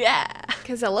Cooper. Yeah.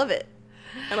 Because I love it.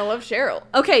 And I love Cheryl.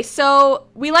 Okay, so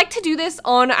we like to do this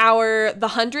on our The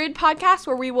 100 podcast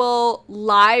where we will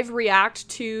live react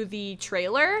to the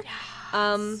trailer.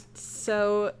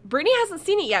 So Brittany hasn't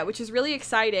seen it yet, which is really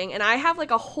exciting. And I have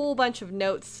like a whole bunch of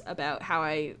notes about how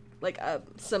I like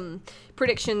some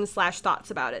predictions /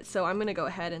 thoughts about it. So I'm going to go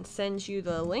ahead and send you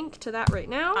the link to that right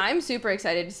now. I'm super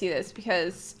excited to see this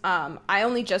because I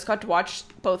only just got to watch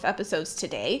both episodes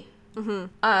today.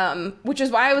 Which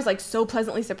is why I was like so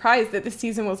pleasantly surprised that this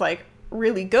season was like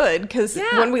really good. Because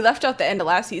when we left out the end of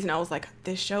last season, I was like,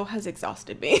 this show has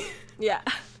exhausted me. Yeah.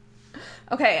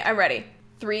 Okay, I'm ready.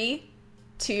 3,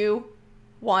 2,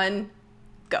 1,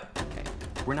 go.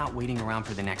 We're not waiting around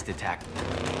for the next attack.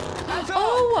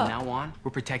 Oh! From now on,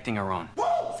 we're protecting our own.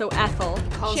 So Ethel.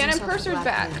 Shannon Purser's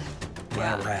back.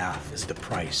 My wrath is the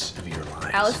price of your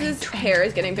lives. Alice's hair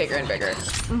is getting bigger and bigger.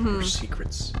 Your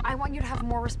secrets. I want you to have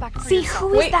more respect for See, yourself.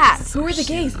 who is that? Who are the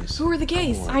gays? Who are the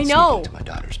gays? I know. To my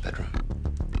daughter's bedroom.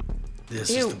 This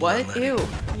Ew, is the what? bloodline.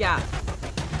 Ew. Yeah.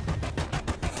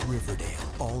 Riverdale,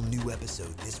 all new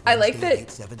episode this I like Wednesday at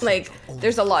that, 7 like, Central,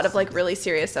 there's a lot of, like, really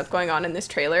serious stuff going on in this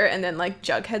trailer, and then, like,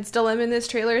 Jughead's dilemma in this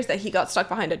trailer is that he got stuck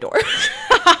behind a door.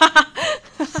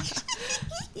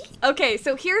 Okay,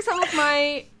 so here's some of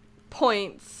my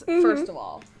points, first of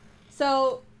all.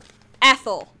 So,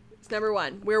 Ethel. number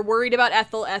one. We're worried about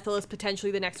Ethel. Ethel is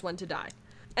potentially the next one to die.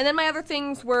 And then my other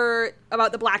things were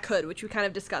about the Black Hood, which we kind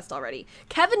of discussed already.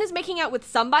 Kevin is making out with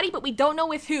somebody, but we don't know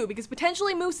with who, because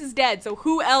potentially Moose is dead, so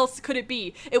who else could it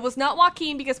be? It was not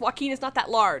Joaquin, because Joaquin is not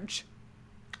that large.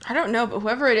 I don't know, but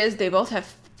whoever it is, they both have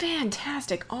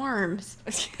fantastic arms.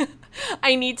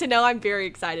 I need to know. I'm very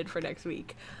excited for next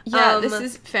week. Yeah, this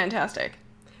is fantastic.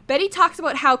 Betty talks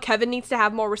about how Kevin needs to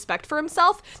have more respect for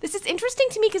himself. This is interesting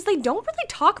to me because they don't really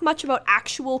talk much about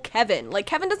actual Kevin. Like,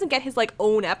 Kevin doesn't get his, like,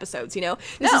 own episodes, you know?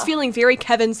 This is feeling very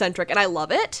Kevin-centric, and I love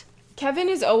it. Kevin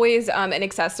is always an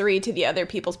accessory to the other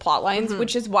people's plot lines,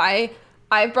 which is why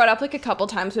I've brought up, like, a couple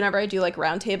times whenever I do, like,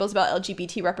 roundtables about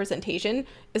LGBT representation,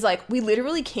 is, like, we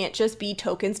literally can't just be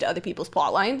tokens to other people's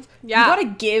plot lines. Yeah. You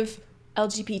gotta give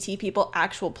LGBT people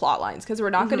actual plot lines, because we're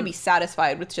not gonna be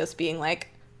satisfied with just being,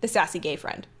 like, the sassy gay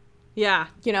friend. Yeah.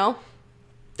 You know?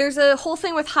 There's a whole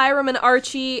thing with Hiram and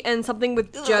Archie and something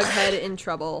with Jughead in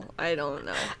trouble. I don't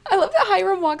know. I love that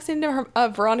Hiram walks into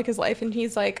Veronica's life and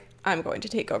he's like, I'm going to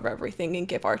take over everything and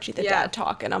give Archie the dad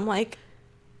talk. And I'm like,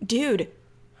 dude,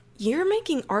 you're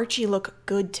making Archie look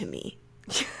good to me.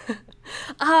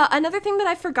 Another thing that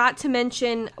I forgot to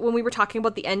mention when we were talking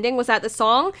about the ending was that the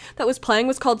song that was playing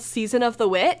was called Season of the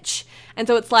Witch. And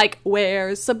so it's like,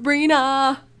 where's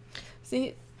Sabrina?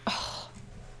 See,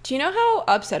 do you know how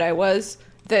upset I was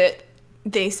that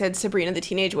they said Sabrina the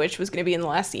Teenage Witch was going to be in the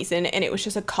last season and it was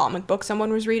just a comic book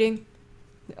someone was reading?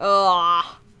 Ugh.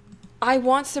 I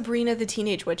want Sabrina the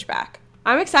Teenage Witch back.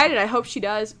 I'm excited. I hope she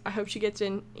does. I hope she gets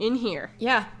in here.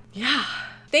 Yeah. Yeah.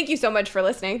 Thank you so much for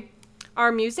listening.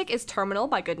 Our music is Terminal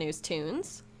by Good News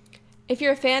Tunes. If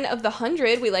you're a fan of The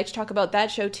 100, we like to talk about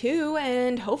that show too,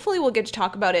 and hopefully we'll get to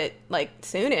talk about it, like,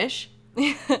 soonish.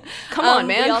 Come on,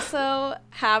 man. We also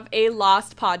have a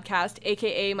Lost podcast,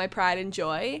 aka My Pride and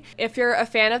Joy. If you're a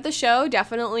fan of the show,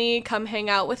 definitely come hang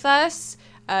out with us.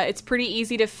 It's pretty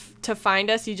easy to find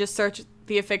us. You just search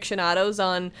The Afictionados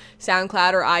on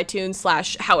SoundCloud or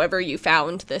iTunes / however you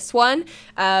found this one.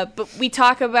 But we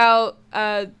talk about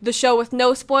the show with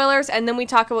no spoilers, and then we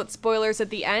talk about spoilers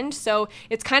at the end. So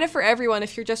it's kind of for everyone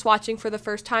if you're just watching for the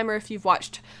first time or if you've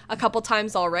watched a couple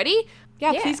times already.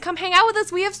 Yeah, please come hang out with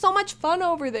us. We have so much fun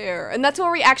over there. And that's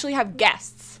where we actually have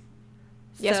guests.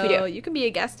 Yes, so we do. You can be a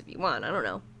guest if you want. I don't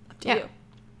know. Up to you.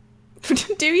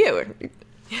 Do you?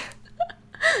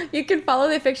 You can follow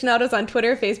The Afictionados on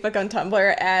Twitter, Facebook, on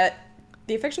Tumblr at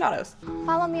The Afictionados.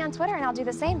 Follow me on Twitter and I'll do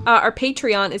the same. Our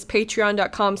Patreon is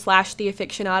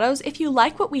patreon.com/theafictionados. If you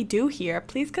like what we do here,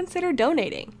 please consider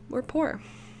donating. We're poor.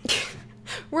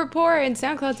 We're poor and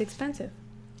SoundCloud's expensive.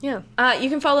 Yeah. You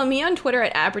can follow me on Twitter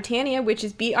at Britannia, which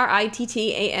is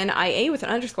BRITTANIA with an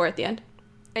underscore at the end.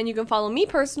 And you can follow me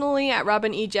personally at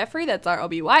Robin E. Jeffrey. That's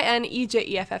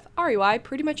ROBYNEJEFFREY,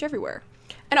 pretty much everywhere.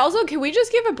 And also, can we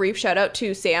just give a brief shout out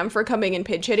to Sam for coming and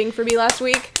pinch hitting for me last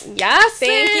week? Yes,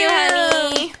 Thank you,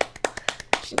 honey.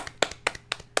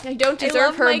 I don't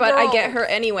deserve her, but I get her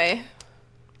anyway.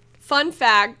 Fun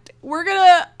fact, we're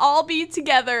gonna all be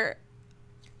together.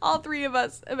 All three of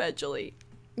us eventually.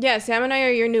 Yeah, Sam and I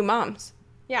are your new moms.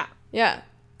 Yeah. Yeah.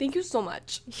 Thank you so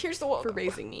much. You're so welcome. For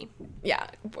raising me. Yeah.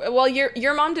 Well,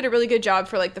 your mom did a really good job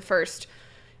for like the first,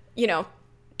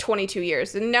 22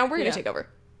 years. And now we're going to take over.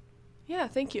 Yeah,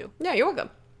 thank you. Yeah, you're welcome.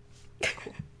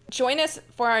 Join us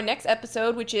for our next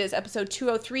episode, which is episode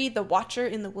 203, The Watcher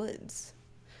in the Woods.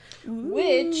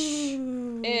 Which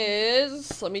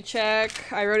is, let me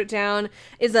check, I wrote it down,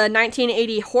 is a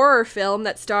 1980 horror film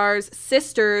that stars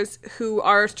sisters who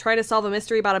are trying to solve a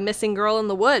mystery about a missing girl in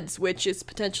the woods, which is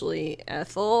potentially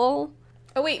Ethel.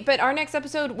 Oh, wait, but our next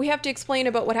episode, we have to explain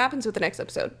about what happens with the next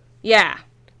episode. Yeah.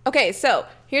 Okay, so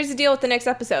here's the deal with the next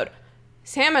episode.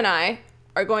 Sam and I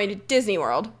are going to Disney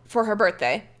World for her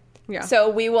birthday. Yeah. So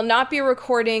we will not be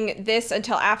recording this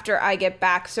until after I get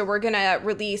back, so we're going to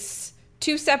release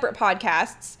 2 separate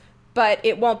podcasts, but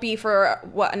it won't be for,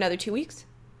 another 2 weeks?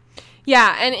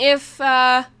 Yeah, and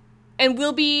and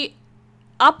we'll be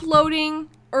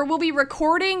uploading, or we'll be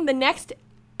recording the next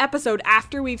episode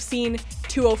after we've seen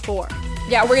 204.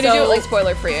 Yeah, we're gonna do it like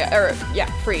spoiler free,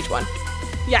 for each one.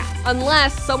 Yeah,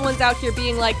 unless someone's out here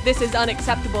being like, this is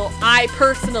unacceptable, I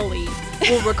personally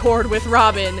will record with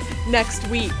Robin next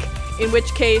week, in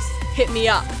which case, hit me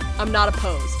up. I'm not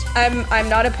opposed. I'm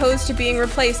not opposed to being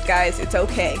replaced, guys. It's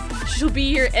okay. She'll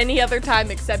be here any other time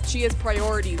except she has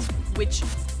priorities, which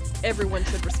everyone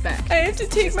should respect. I have to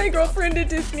take my girlfriend to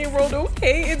Disney World,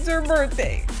 okay? It's her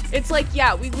birthday. It's like,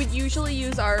 yeah, we would usually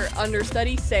use our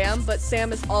understudy, Sam, but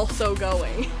Sam is also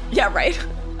going. Yeah, right.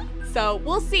 So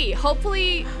we'll see.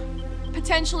 Hopefully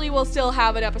potentially we'll still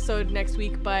have an episode next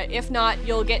week, but if not,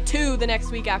 you'll get 2 the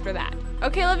next week after that.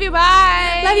 Okay, love you,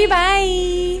 bye! Love you,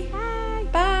 bye!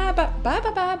 Bye! Bye, bye,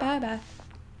 bye, bye, bye, bye.